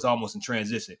 Was almost in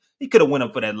transition. He could have went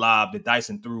up for that lob that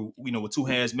Dyson threw, you know, with two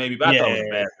hands maybe. But I thought it was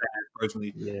a bad pass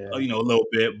personally. Yeah. You know, a little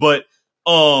bit, but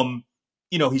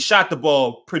you know, he shot the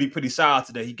ball pretty solid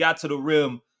today. He got to the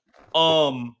rim.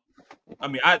 I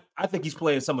mean, I think he's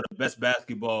playing some of the best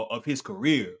basketball of his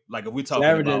career. Like if we're talking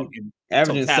about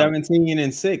averaging 17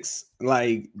 and 6,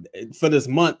 like for this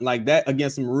month, like that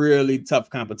against some really tough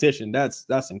competition.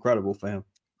 That's incredible for him.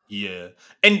 Yeah,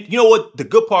 and you know what? The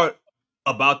good part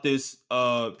about this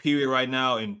period right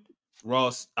now, and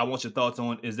Ross, I want your thoughts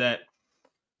on, is that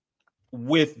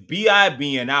with BI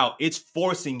being out, it's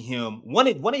forcing him. One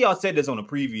of y'all said this on the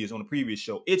previous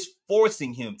show. It's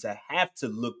forcing him to have to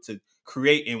look to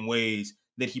create in ways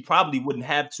that he probably wouldn't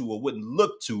have to or wouldn't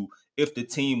look to if the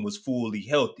team was fully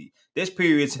healthy. There's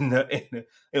periods in the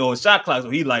shot clocks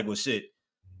where he like, well, shit,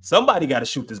 somebody got to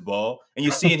shoot this ball, and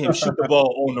you're seeing him shoot the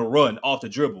ball on the run off the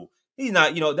dribble. He's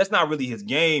not, you know, that's not really his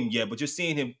game yet, but you're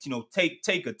seeing him, you know, take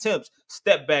attempts,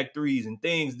 step back threes, and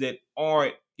things that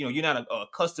aren't, you know, you're not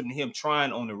accustomed to him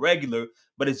trying on the regular,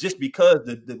 but it's just because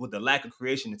with the lack of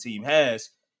creation the team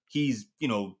has, he's, you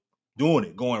know, doing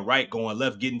it, going right, going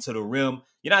left, getting to the rim.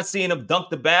 You're not seeing him dunk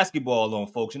the basketball on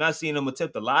folks. You're not seeing him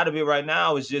attempt. A lot of it right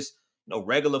now is just, you know,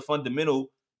 regular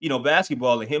fundamental, you know,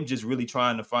 basketball, and him just really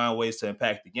trying to find ways to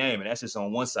impact the game, and that's just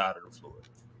on one side of the floor.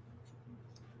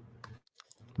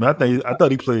 Man, I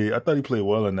thought he played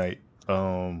well tonight.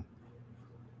 I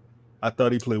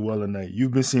thought he played well tonight.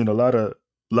 You've been seeing a lot of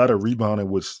rebounding,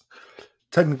 which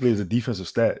technically is a defensive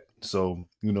stat. So,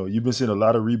 you know, you've been seeing a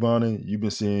lot of rebounding. You've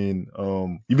been seeing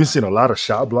a lot of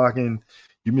shot blocking.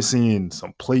 You've been seeing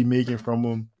some playmaking from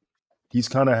him. He's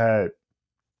kind of had,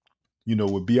 you know,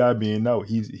 with BI being out,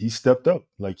 he's stepped up.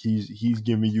 Like he's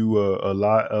giving you a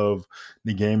lot of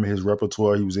the game in his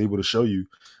repertoire. He was able to show you.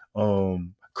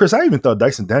 Chris, I even thought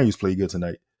Dyson Daniels played good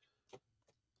tonight.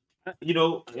 You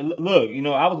know, look, you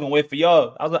know, I was gonna wait for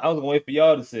y'all. I was gonna wait for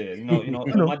y'all to say it. You know,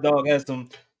 my dog has some.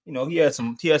 You know, he had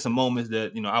some moments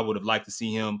that, you know, I would have liked to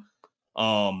see him.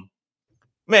 Man,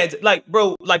 like,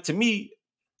 bro, like to me,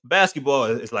 basketball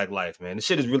is like life, man. This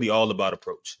shit is really all about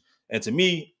approach. And to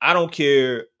me, I don't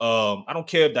care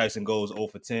if Dyson goes 0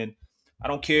 for 10. I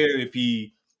don't care if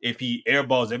he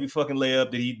airballs every fucking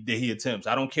layup that he attempts.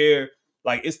 I don't care.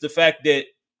 Like, it's the fact that,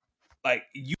 like,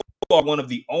 you are one of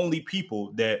the only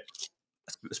people that,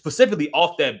 specifically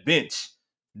off that bench,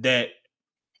 that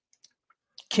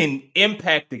can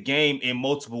impact the game in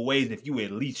multiple ways if you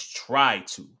at least try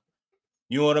to.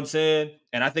 You know what I'm saying?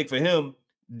 And I think for him,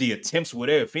 the attempts were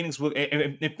there. Phoenix will,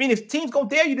 and Phoenix teams gonna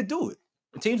dare you to do it.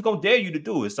 The team's gonna dare you to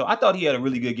do it. So I thought he had a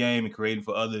really good game and created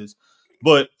for others.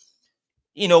 But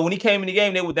you know, when he came in the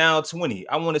game, they were down 20.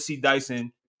 I want to see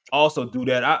Dyson also do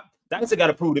that. Dyson got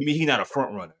to prove to me he's not a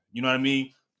front runner. You know what I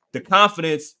mean? The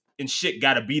confidence and shit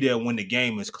got to be there when the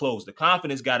game is close. The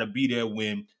confidence got to be there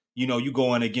when, you know, you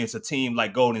going against a team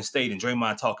like Golden State and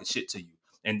Draymond talking shit to you,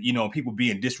 and you know, people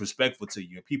being disrespectful to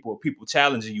you, and people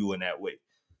challenging you in that way.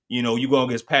 You know, you go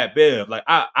against Pat Bev. Like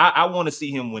I want to see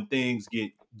him when things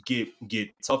get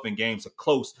tough and games are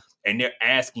close, and they're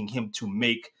asking him to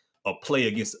make a play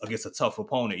against a tough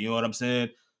opponent. You know what I'm saying?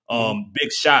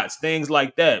 Big shots, things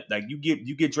like that. Like you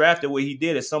get drafted where he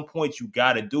did. At some point, you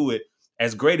got to do it.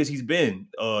 As great as he's been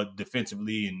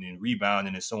defensively and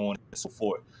rebounding and so on and so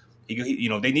forth, you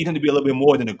know, they need him to be a little bit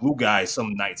more than a glue guy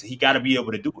some nights. He got to be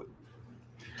able to do it.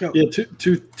 Yeah,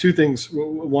 two things.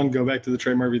 One, go back to the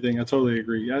Trey Murphy thing. I totally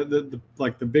agree.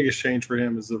 The biggest change for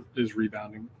him is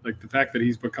rebounding. Like the fact that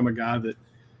he's become a guy that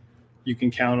you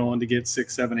can count on to get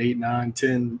 6, 7, 8, 9,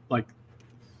 10. Like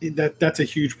that's a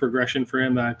huge progression for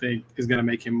him that I think is going to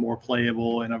make him more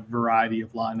playable in a variety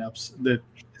of lineups that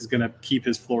is going to keep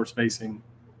his floor spacing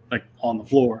like on the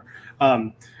floor.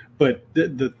 But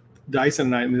the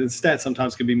Dyson, I mean, the stats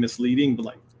sometimes can be misleading, but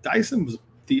like Dyson was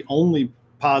the only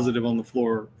positive on the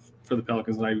floor for the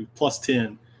Pelicans tonight, plus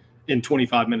 10 in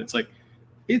 25 minutes. Like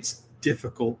it's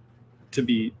difficult to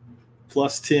be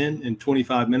plus 10 in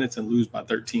 25 minutes and lose by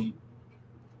 13.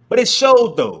 But it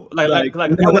showed though. Like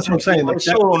no, that's what I'm saying. Like, it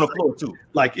showed on the floor too.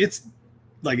 Like it's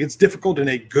difficult in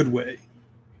a good way.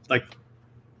 Like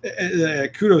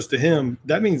kudos to him.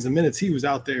 That means the minutes he was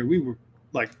out there,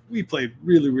 we played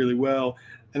really, really well.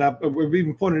 And we've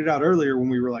even pointed it out earlier when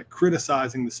we were like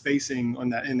criticizing the spacing on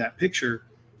that in that picture.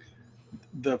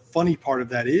 The funny part of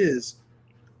that is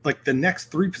like the next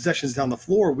 3 possessions down the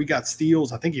floor, we got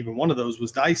steals. I think even one of those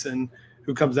was Dyson,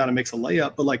 who comes down and makes a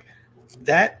layup. But like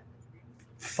that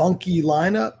funky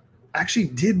lineup actually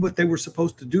did what they were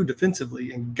supposed to do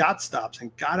defensively and got stops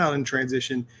and got out in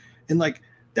transition. And like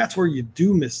that's where you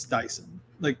do miss Dyson.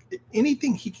 Like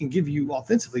anything he can give you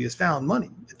offensively is found money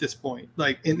at this point.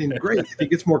 Like and great if he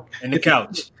gets more and the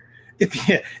couch. If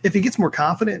he gets more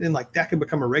confident and like that can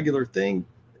become a regular thing,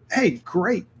 hey,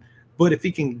 great. But if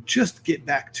he can just get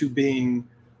back to being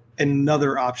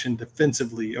another option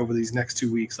defensively over these next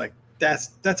 2 weeks, like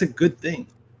that's a good thing.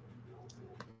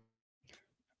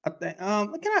 I think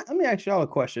let me ask y'all a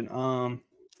question.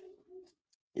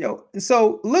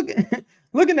 So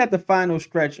looking at the final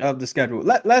stretch of the schedule,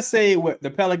 let's say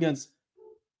the Pelicans,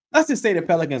 let's just say the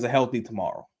Pelicans are healthy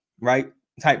tomorrow, right?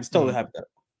 It's totally hypothetical.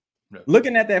 Right.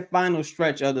 Looking at that final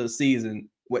stretch of the season,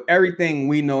 with everything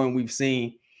we know and we've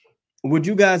seen, would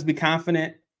you guys be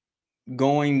confident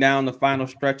going down the final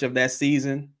stretch of that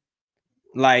season,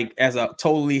 like as a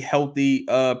totally healthy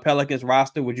Pelicans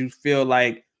roster? Would you feel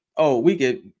like, oh, we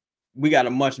got a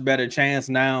much better chance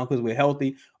now because we're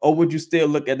healthy? Or would you still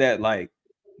look at that like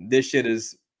this shit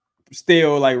is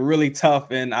still like really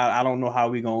tough and I don't know how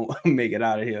we gonna make it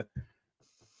out of here?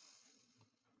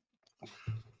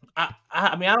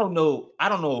 I mean, I don't know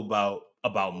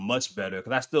about much better,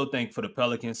 because I still think for the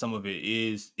Pelicans some of it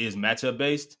is matchup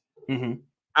based. Mm-hmm.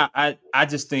 I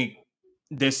just think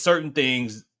there's certain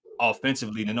things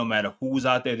offensively that no matter who's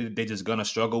out there, they're just gonna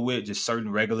struggle with, just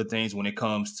certain regular things when it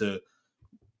comes to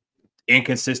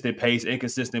inconsistent pace,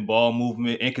 inconsistent ball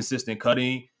movement, inconsistent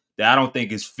cutting, that I don't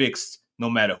think is fixed no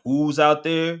matter who's out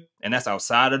there. And that's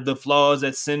outside of the flaws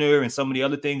at center and some of the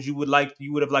other things you would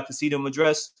have liked to see them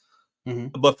address.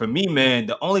 Mm-hmm. But for me, man,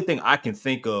 the only thing I can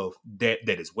think of that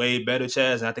is way better,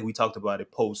 Chaz, and I think we talked about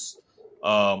it post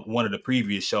one of the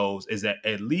previous shows, is that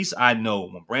at least I know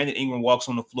when Brandon Ingram walks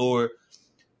on the floor,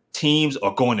 teams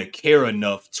are going to care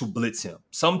enough to blitz him.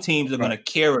 Some teams are going to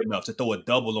care enough to throw a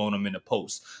double on him in the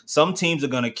post. Some teams are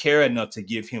going to care enough to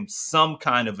give him some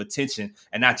kind of attention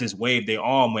and not just wave their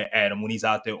arm at him when he's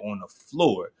out there on the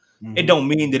floor. Mm-hmm. It don't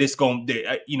mean that it's going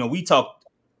to, we talked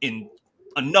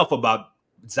enough about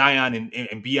Zion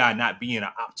and B.I. not being an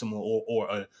optimal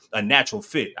or a natural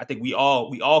fit. I think we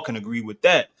all can agree with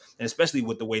that, and especially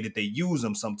with the way that they use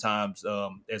them sometimes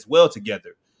as well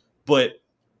together. But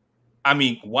I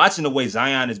mean, watching the way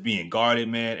Zion is being guarded,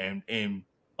 man, and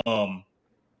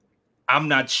I'm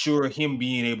not sure him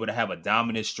being able to have a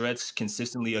dominant stretch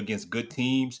consistently against good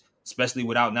teams especially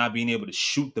without not being able to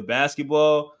shoot the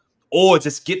basketball or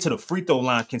just get to the free throw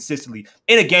line consistently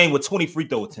in a game with 20 free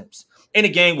throw attempts, in a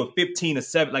game with 15 or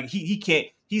 7. Like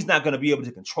he's not going to be able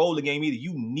to control the game either.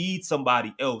 You need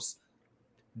somebody else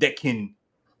that can,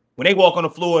 when they walk on the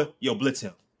floor, blitz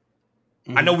him.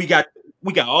 Mm-hmm. I know we got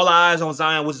all our eyes on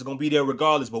Zion, which is going to be there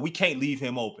regardless, but we can't leave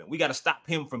him open. We got to stop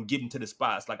him from getting to the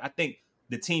spots. Like, I think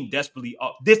the team desperately,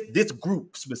 this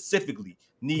group specifically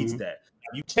needs that.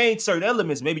 You change certain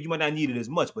elements, maybe you might not need it as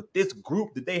much, but this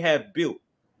group that they have built,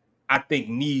 I think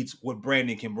needs what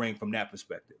Brandon can bring from that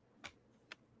perspective.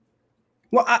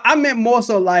 Well, I meant more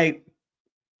so like,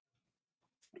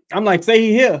 I'm like, say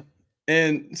he here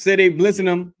and say they blitzing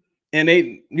him and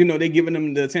they giving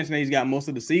him the attention that he's got most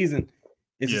of the season.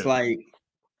 It's just like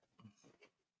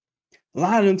a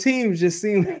lot of them teams just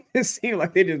seem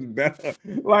like they just better.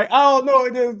 Like, I don't know,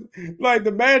 it just like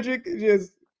the Magic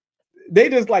they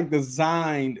just like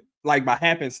designed like by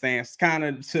happenstance kind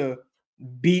of to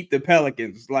beat the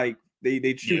Pelicans. Like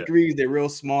they shoot threes, they're real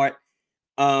smart.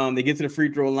 They get to the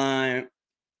free throw line.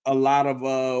 A lot of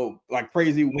like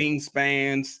crazy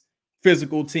wingspans,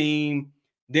 physical team.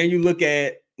 Then you look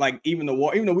at like even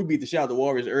though we beat the shit out of the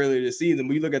Warriors earlier this season,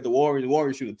 when you look at the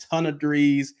Warriors shoot a ton of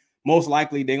threes. Most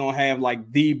likely they're gonna have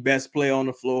like the best player on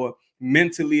the floor.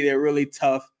 Mentally, they're really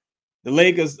tough. The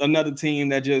Lakers, another team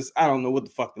that just, I don't know what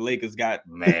the fuck the Lakers got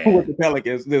with the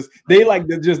Pelicans.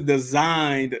 They're just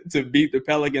designed to beat the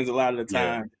Pelicans a lot of the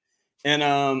time.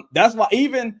 And that's why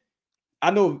even I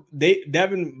know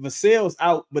Devin Vassell's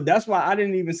out, but that's why I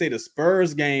didn't even say the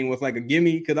Spurs game was like a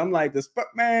gimme, because I'm like,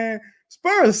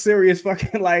 Spurs serious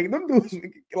fucking, like them dudes,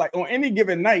 like on any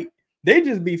given night, they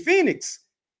just be Phoenix.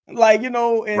 Like, and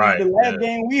the last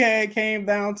game we had came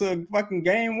down to a fucking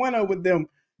game winner with them.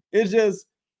 It's just,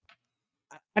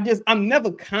 I'm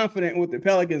never confident with the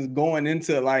Pelicans going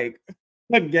into like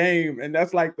a game, and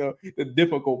that's like the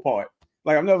difficult part.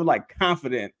 Like, I'm never like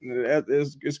confident.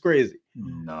 It's crazy.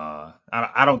 Nah,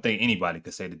 I don't think anybody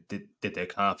could say that they're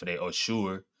confident or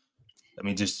sure. I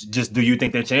mean, just do you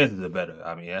think their chances are better?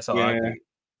 I mean, that's all I think.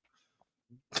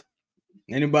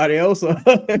 Anybody else?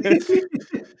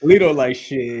 Lito like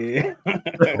shit.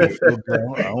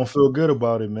 I don't feel good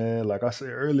about it, man. Like I said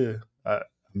earlier, I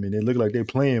mean, they look like they're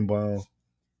playing bomb.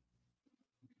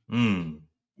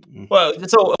 Well,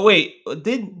 so wait,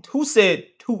 who said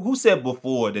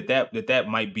before that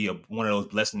might be one of those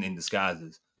blessing in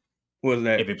disguises? What was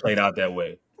that? If it played out that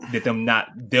way, that them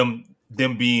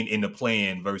being in the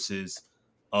play-in versus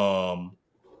I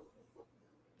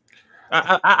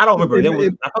don't remember. I felt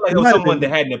like there was someone that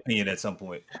had an opinion at some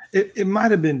point. It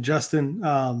might have been Justin,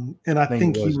 and I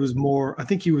think he was more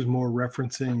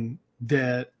referencing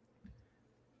that.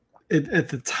 At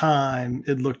the time,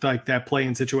 it looked like that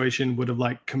play-in situation would have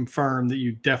like confirmed that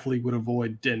you definitely would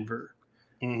avoid Denver,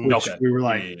 which we were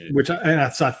like,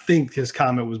 so I think his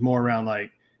comment was more around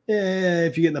like,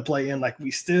 if you get in the play-in, like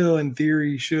we still in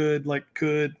theory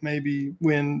could maybe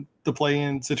win the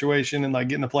play-in situation and like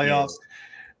get in the playoffs.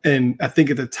 And I think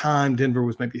at the time Denver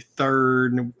was maybe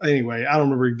third. Anyway, I don't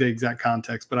remember the exact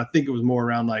context, but I think it was more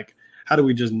around like, how do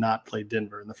we just not play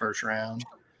Denver in the first round?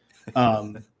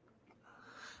 What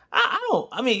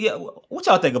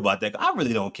y'all think about that? I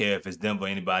really don't care if it's Denver or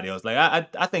anybody else. Like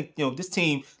I think this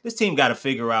team got to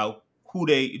figure out who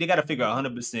they got to figure out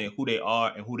 100% who they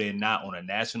are and who they're not on a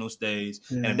national stage.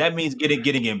 And if that means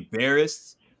getting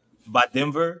embarrassed by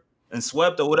Denver and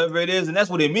swept or whatever it is, and that's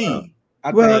what it means.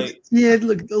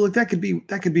 Look, that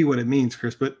could be what it means,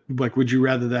 Chris. But like, would you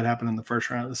rather that happen in the first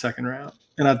round or the second round?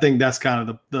 And I think that's kind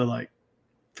of the like,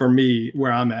 for me,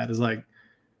 where I'm at is like,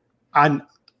 I'm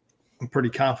pretty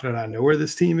confident I know where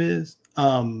this team is.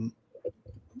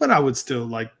 But I would still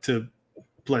like to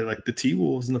play like the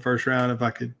T-Wolves in the first round if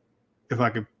I could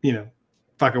work the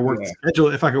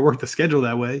schedule, if I could work the schedule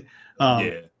that way.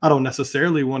 I don't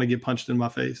necessarily want to get punched in my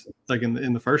face like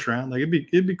in the first round. Like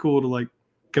it'd be cool to like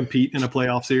compete in a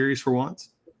playoff series for once.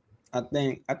 I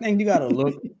think you got to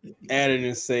look at it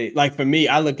and say, like, for me,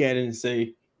 I look at it and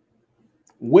say,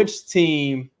 which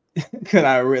team could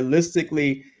I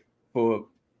realistically, for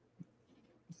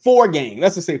 4 games,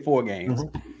 let's just say 4 games,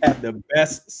 have the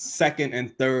best second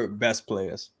and third best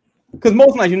players? Because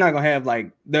most nights you're not gonna have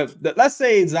like the let's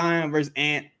say Zion versus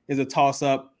Ant is a toss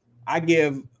up. I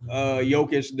give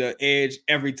Jokic the edge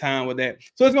every time with that.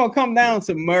 So it's gonna come down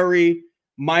to Murray,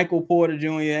 Michael Porter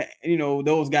Jr.,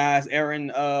 those guys,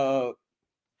 Aaron,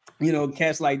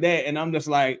 cats like that. And I'm just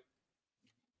like,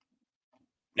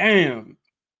 damn,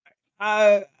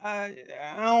 I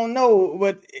don't know,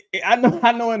 but I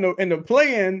know in the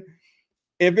play-in,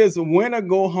 if it's win or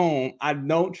go home, I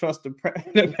don't trust the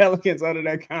Pelicans under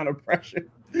that kind of pressure.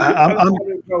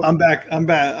 I'm back.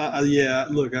 Yeah,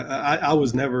 look, I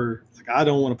was never like, I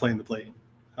don't want to play in the play-in.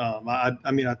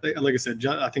 I mean, I think, like I said,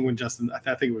 I think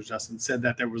it was Justin said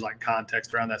that there was like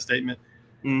context around that statement.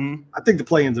 Mm-hmm. I think the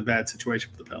play-in's a bad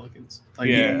situation for the Pelicans. Like,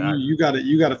 Yeah, you got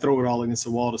to throw it all against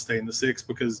the wall to stay in the 6,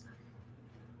 because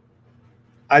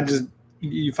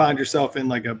you find yourself in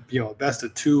like a best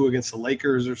of 2 against the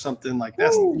Lakers or something like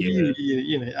that's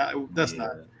that's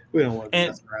not, we don't want to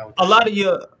mess around with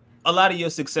that. A lot of your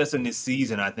success in this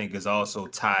season, I think, is also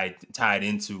tied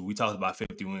into. We talked about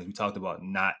 50 wins. We talked about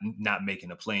not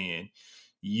making a play-in.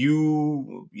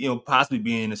 You possibly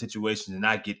being in a situation to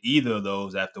not get either of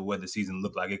those after what the season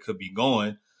looked like it could be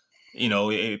going.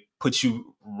 It puts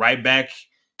you right back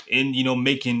in.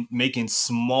 Making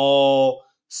small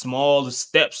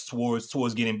steps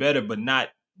towards getting better, but not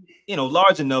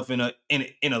large enough in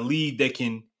a league that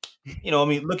can.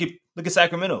 Look at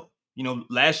Sacramento.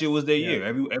 Last year was their year.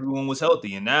 Everyone was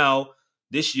healthy, and now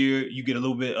this year you get a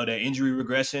little bit of that injury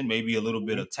regression, maybe a little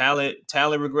bit of talent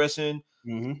regression.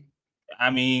 Mm-hmm. I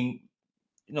mean,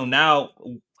 now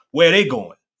where are they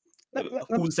going?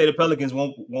 Who would say the Pelicans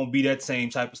won't be that same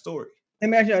type of story? Let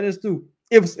me ask you this too: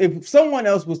 if someone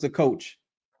else was the coach,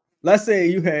 let's say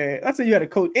you had a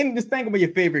coach, and just think about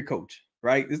your favorite coach,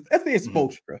 right? Let's say it's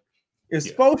Spoelstra. If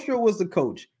Spoelstra was the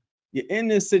coach, you're in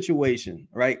this situation,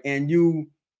 right? And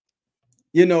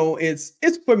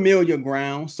it's familiar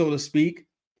ground, so to speak.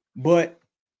 But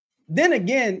then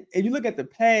again, if you look at the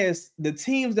past, the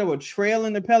teams that were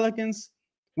trailing the Pelicans,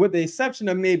 with the exception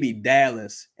of maybe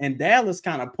Dallas, and Dallas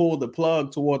kind of pulled the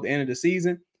plug toward the end of the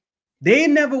season, they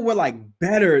never were like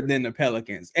better than the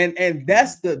Pelicans. And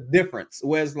that's the difference.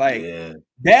 Whereas like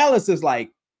Dallas is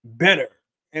like better,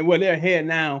 and where they're here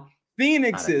now,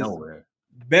 Phoenix is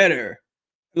better.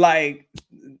 Like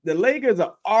the Lakers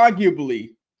are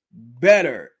arguably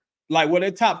better, like where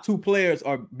their top 2 players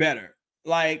are better,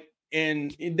 like,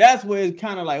 and that's where it's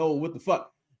kind of like, oh, what the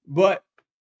fuck. But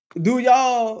do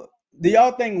y'all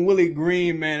think Willie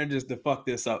Green manages to fuck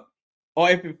this up, or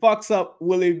if it fucks up,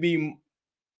 will it be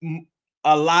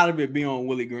a lot of it be on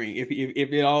Willie Green if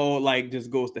it all like just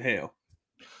goes to hell?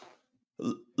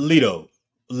 Lito,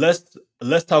 let's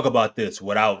talk about this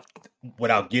without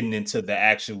getting into the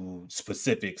actual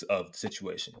specifics of the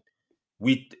situation.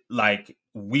 We've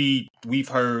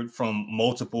heard from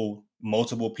multiple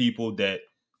people that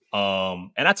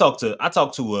and I talked to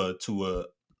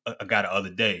a guy the other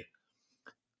day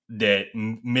that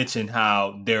mentioned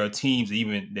how there are teams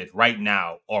even that right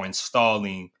now are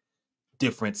installing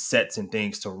different sets and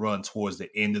things to run towards the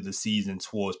end of the season,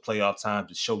 towards playoff time,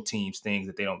 to show teams things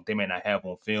that they may not have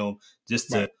on film,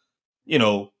 just to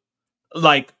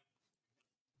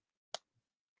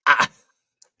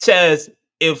Chaz,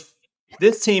 if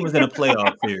this team is in a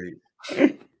playoff series,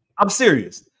 I'm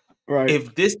serious. Right.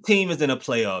 If this team is in a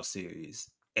playoff series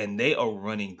and they are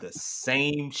running the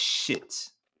same shit,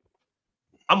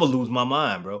 I'm gonna lose my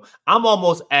mind, bro. I'm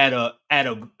almost at a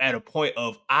point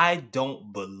of I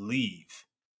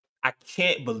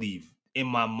can't believe in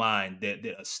my mind that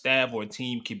a staff or a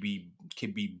team can be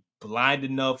blind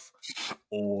enough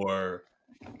or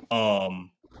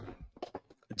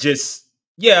just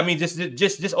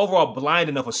overall blind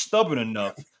enough or stubborn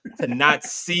enough to not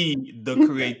see the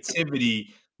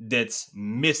creativity that's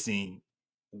missing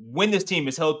when this team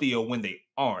is healthy or when they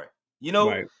aren't.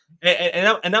 Right.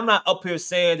 And I'm not up here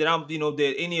saying that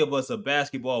that any of us are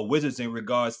basketball wizards in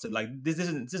regards to like this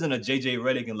isn't a JJ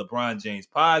Redick and LeBron James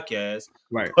podcast,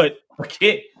 right? But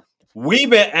we've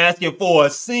been asking for a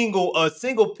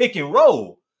single pick and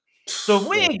roll, so if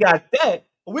we ain't got that,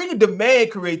 we can demand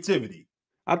creativity.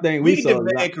 I think we saw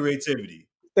creativity.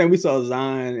 I think we saw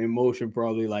Zion in motion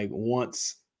probably like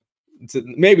once,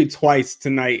 maybe twice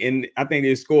tonight, and I think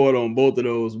they scored on both of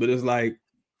those. But it's like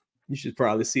you should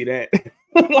probably see that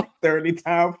like 30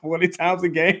 times, 40 times a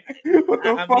game. What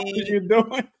the fuck are you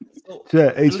doing?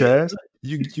 Yeah, hey Chaz,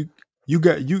 you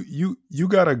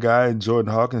got a guy in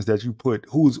Jordan Hawkins that you put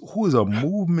who is a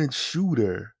movement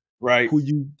shooter. Right. Who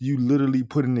you literally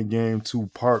put in the game to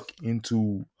park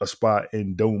into a spot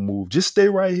and don't move. Just stay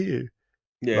right here.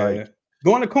 Yeah.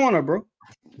 Go in the corner, bro.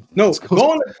 No,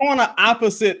 go in the corner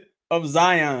opposite of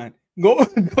Zion. Go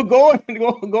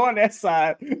on that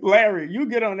side. Larry, you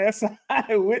get on that side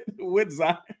with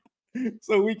Zion.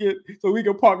 So we can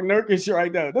park Nurkic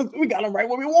right there. We got him right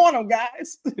where we want him,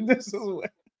 guys. This is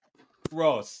what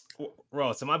Ross,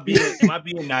 am I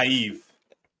being naive?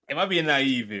 Am I being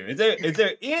naive here? Is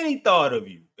there any thought of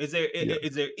you? Is there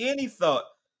any thought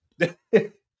that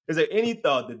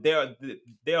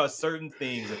there are certain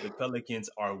things that the Pelicans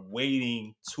are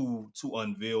waiting to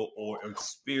unveil or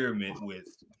experiment with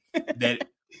that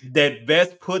that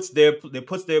best puts their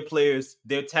players,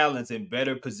 their talents in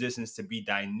better positions to be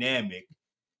dynamic.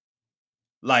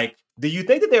 Like, do you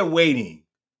think that they're waiting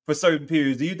for certain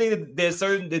periods? Do you think that there's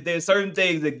certain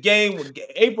things? The game,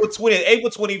 April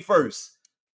 21st.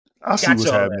 I see what's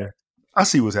happening. I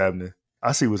see what's happening.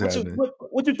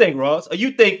 What you think, Ross? Or you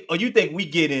think we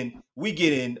getting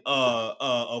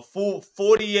a full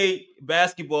 48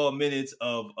 basketball minutes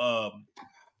of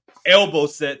elbow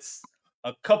sets,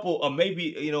 a couple, or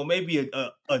maybe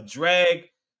a drag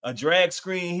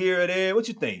screen here or there? What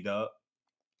you think, dog?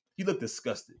 You look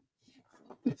disgusted.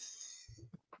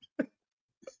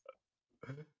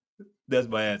 That's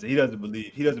my answer. He doesn't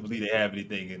believe they have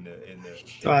anything in the.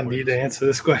 I need to answer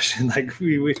this question. Like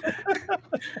we.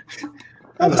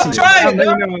 I'm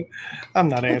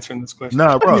not answering this question.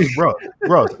 Nah, bro. I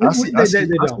see what's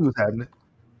happening.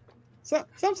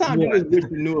 Sometimes you just wish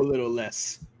you knew a little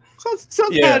less.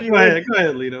 Sometimes go ahead,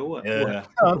 Lito. What? Yeah.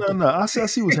 No. I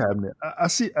see what's happening. I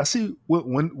see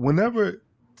whenever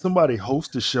somebody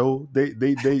hosts a show, they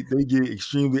get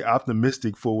extremely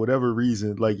optimistic for whatever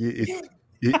reason. Like it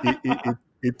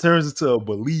turns into a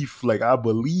belief. Like, I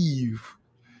believe.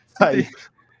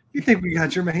 You think we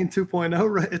got Jermaine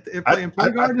 2.0 playing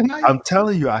point guard tonight? I'm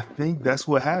telling you, I think that's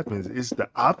what happens. It's the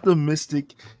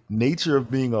optimistic nature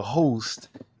of being a host.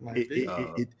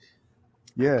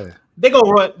 Yeah. They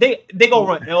gonna run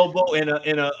elbow in a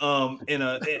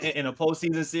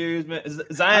postseason series, man.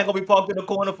 Zion gonna be parked in the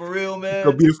corner for real, man.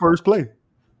 Gonna be the first play.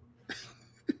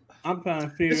 I'm trying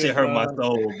to figure. That shit hurt my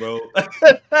soul, bro.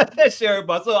 That shit hurt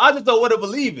my soul. I just don't want to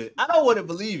believe it. I don't want to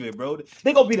believe it, bro.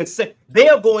 They gonna be the same. They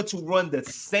are going to run the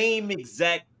same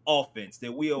exact offense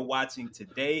that we are watching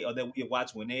today, or that we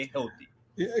watch when they're healthy.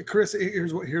 Yeah, Chris.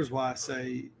 Here's why I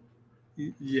say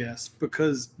yes,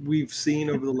 because we've seen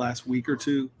over the last week or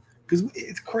two. Because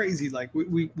it's crazy. Like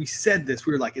we said this,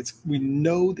 we were like, we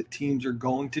know that teams are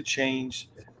going to change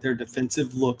their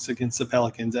defensive looks against the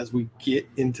Pelicans as we get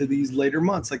into these later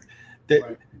months. Like that,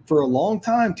 right. For a long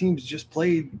time, teams just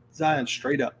played Zion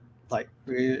straight up. Like,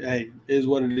 hey, is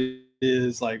what it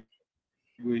is. Like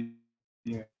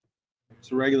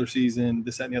it's a regular season,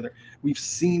 this, that, and the other. We've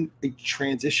seen a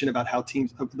transition about how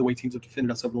the way teams have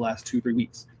defended us over the last 2-3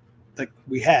 weeks. Like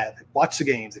we have. Watch the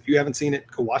games. If you haven't seen it,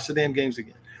 go watch the damn games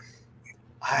again.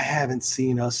 I haven't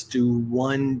seen us do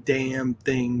one damn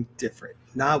thing different.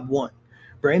 Not one.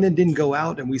 Brandon didn't go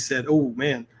out and we said, oh,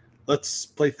 man, let's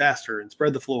play faster and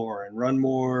spread the floor and run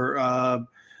more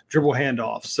dribble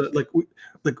handoffs. So,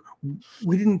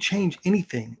 we didn't change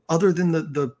anything other than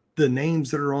the names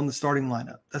that are on the starting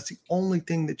lineup. That's the only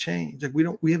thing that changed. Like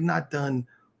we have not done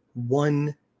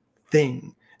one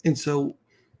thing. And so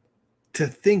to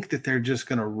think that they're just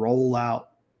going to roll out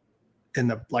in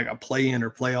a play-in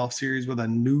or playoff series with a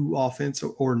new offense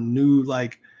or new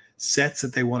sets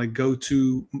that they want to go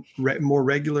to more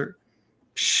regular,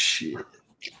 shit.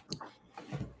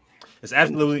 It's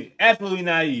absolutely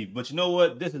naive. But you know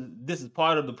what? This is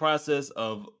part of the process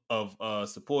of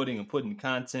supporting and putting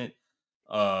content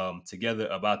together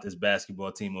about this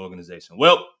basketball team organization.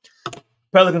 Well,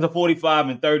 Pelicans are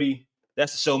 45-30.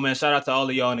 That's the show, man. Shout out to all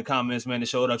of y'all in the comments, man, that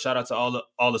showed up. Shout out to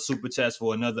all the super chats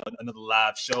for another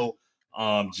live show.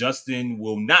 Justin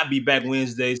will not be back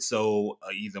Wednesday, so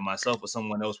either myself or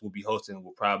someone else will be hosting. It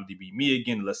will probably be me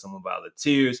again unless someone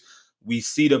volunteers. We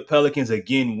see the Pelicans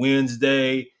again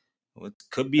Wednesday. It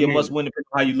could be a must-win depending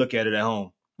on how you look at it at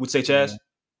home. Would say, Chaz?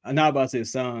 I'm not about to say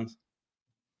Suns.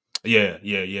 Yeah.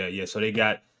 So they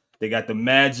got the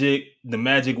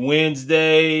Magic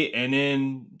Wednesday, and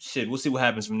then we'll see what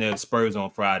happens from there. The Spurs on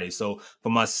Friday. So for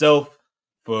myself,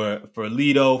 for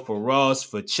Lito, for Ross,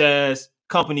 for Chaz,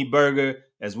 Company Burger,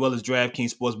 as well as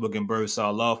DraftKings Sportsbook and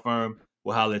Birdsall Lawfirm.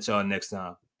 We'll holler at y'all next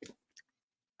time.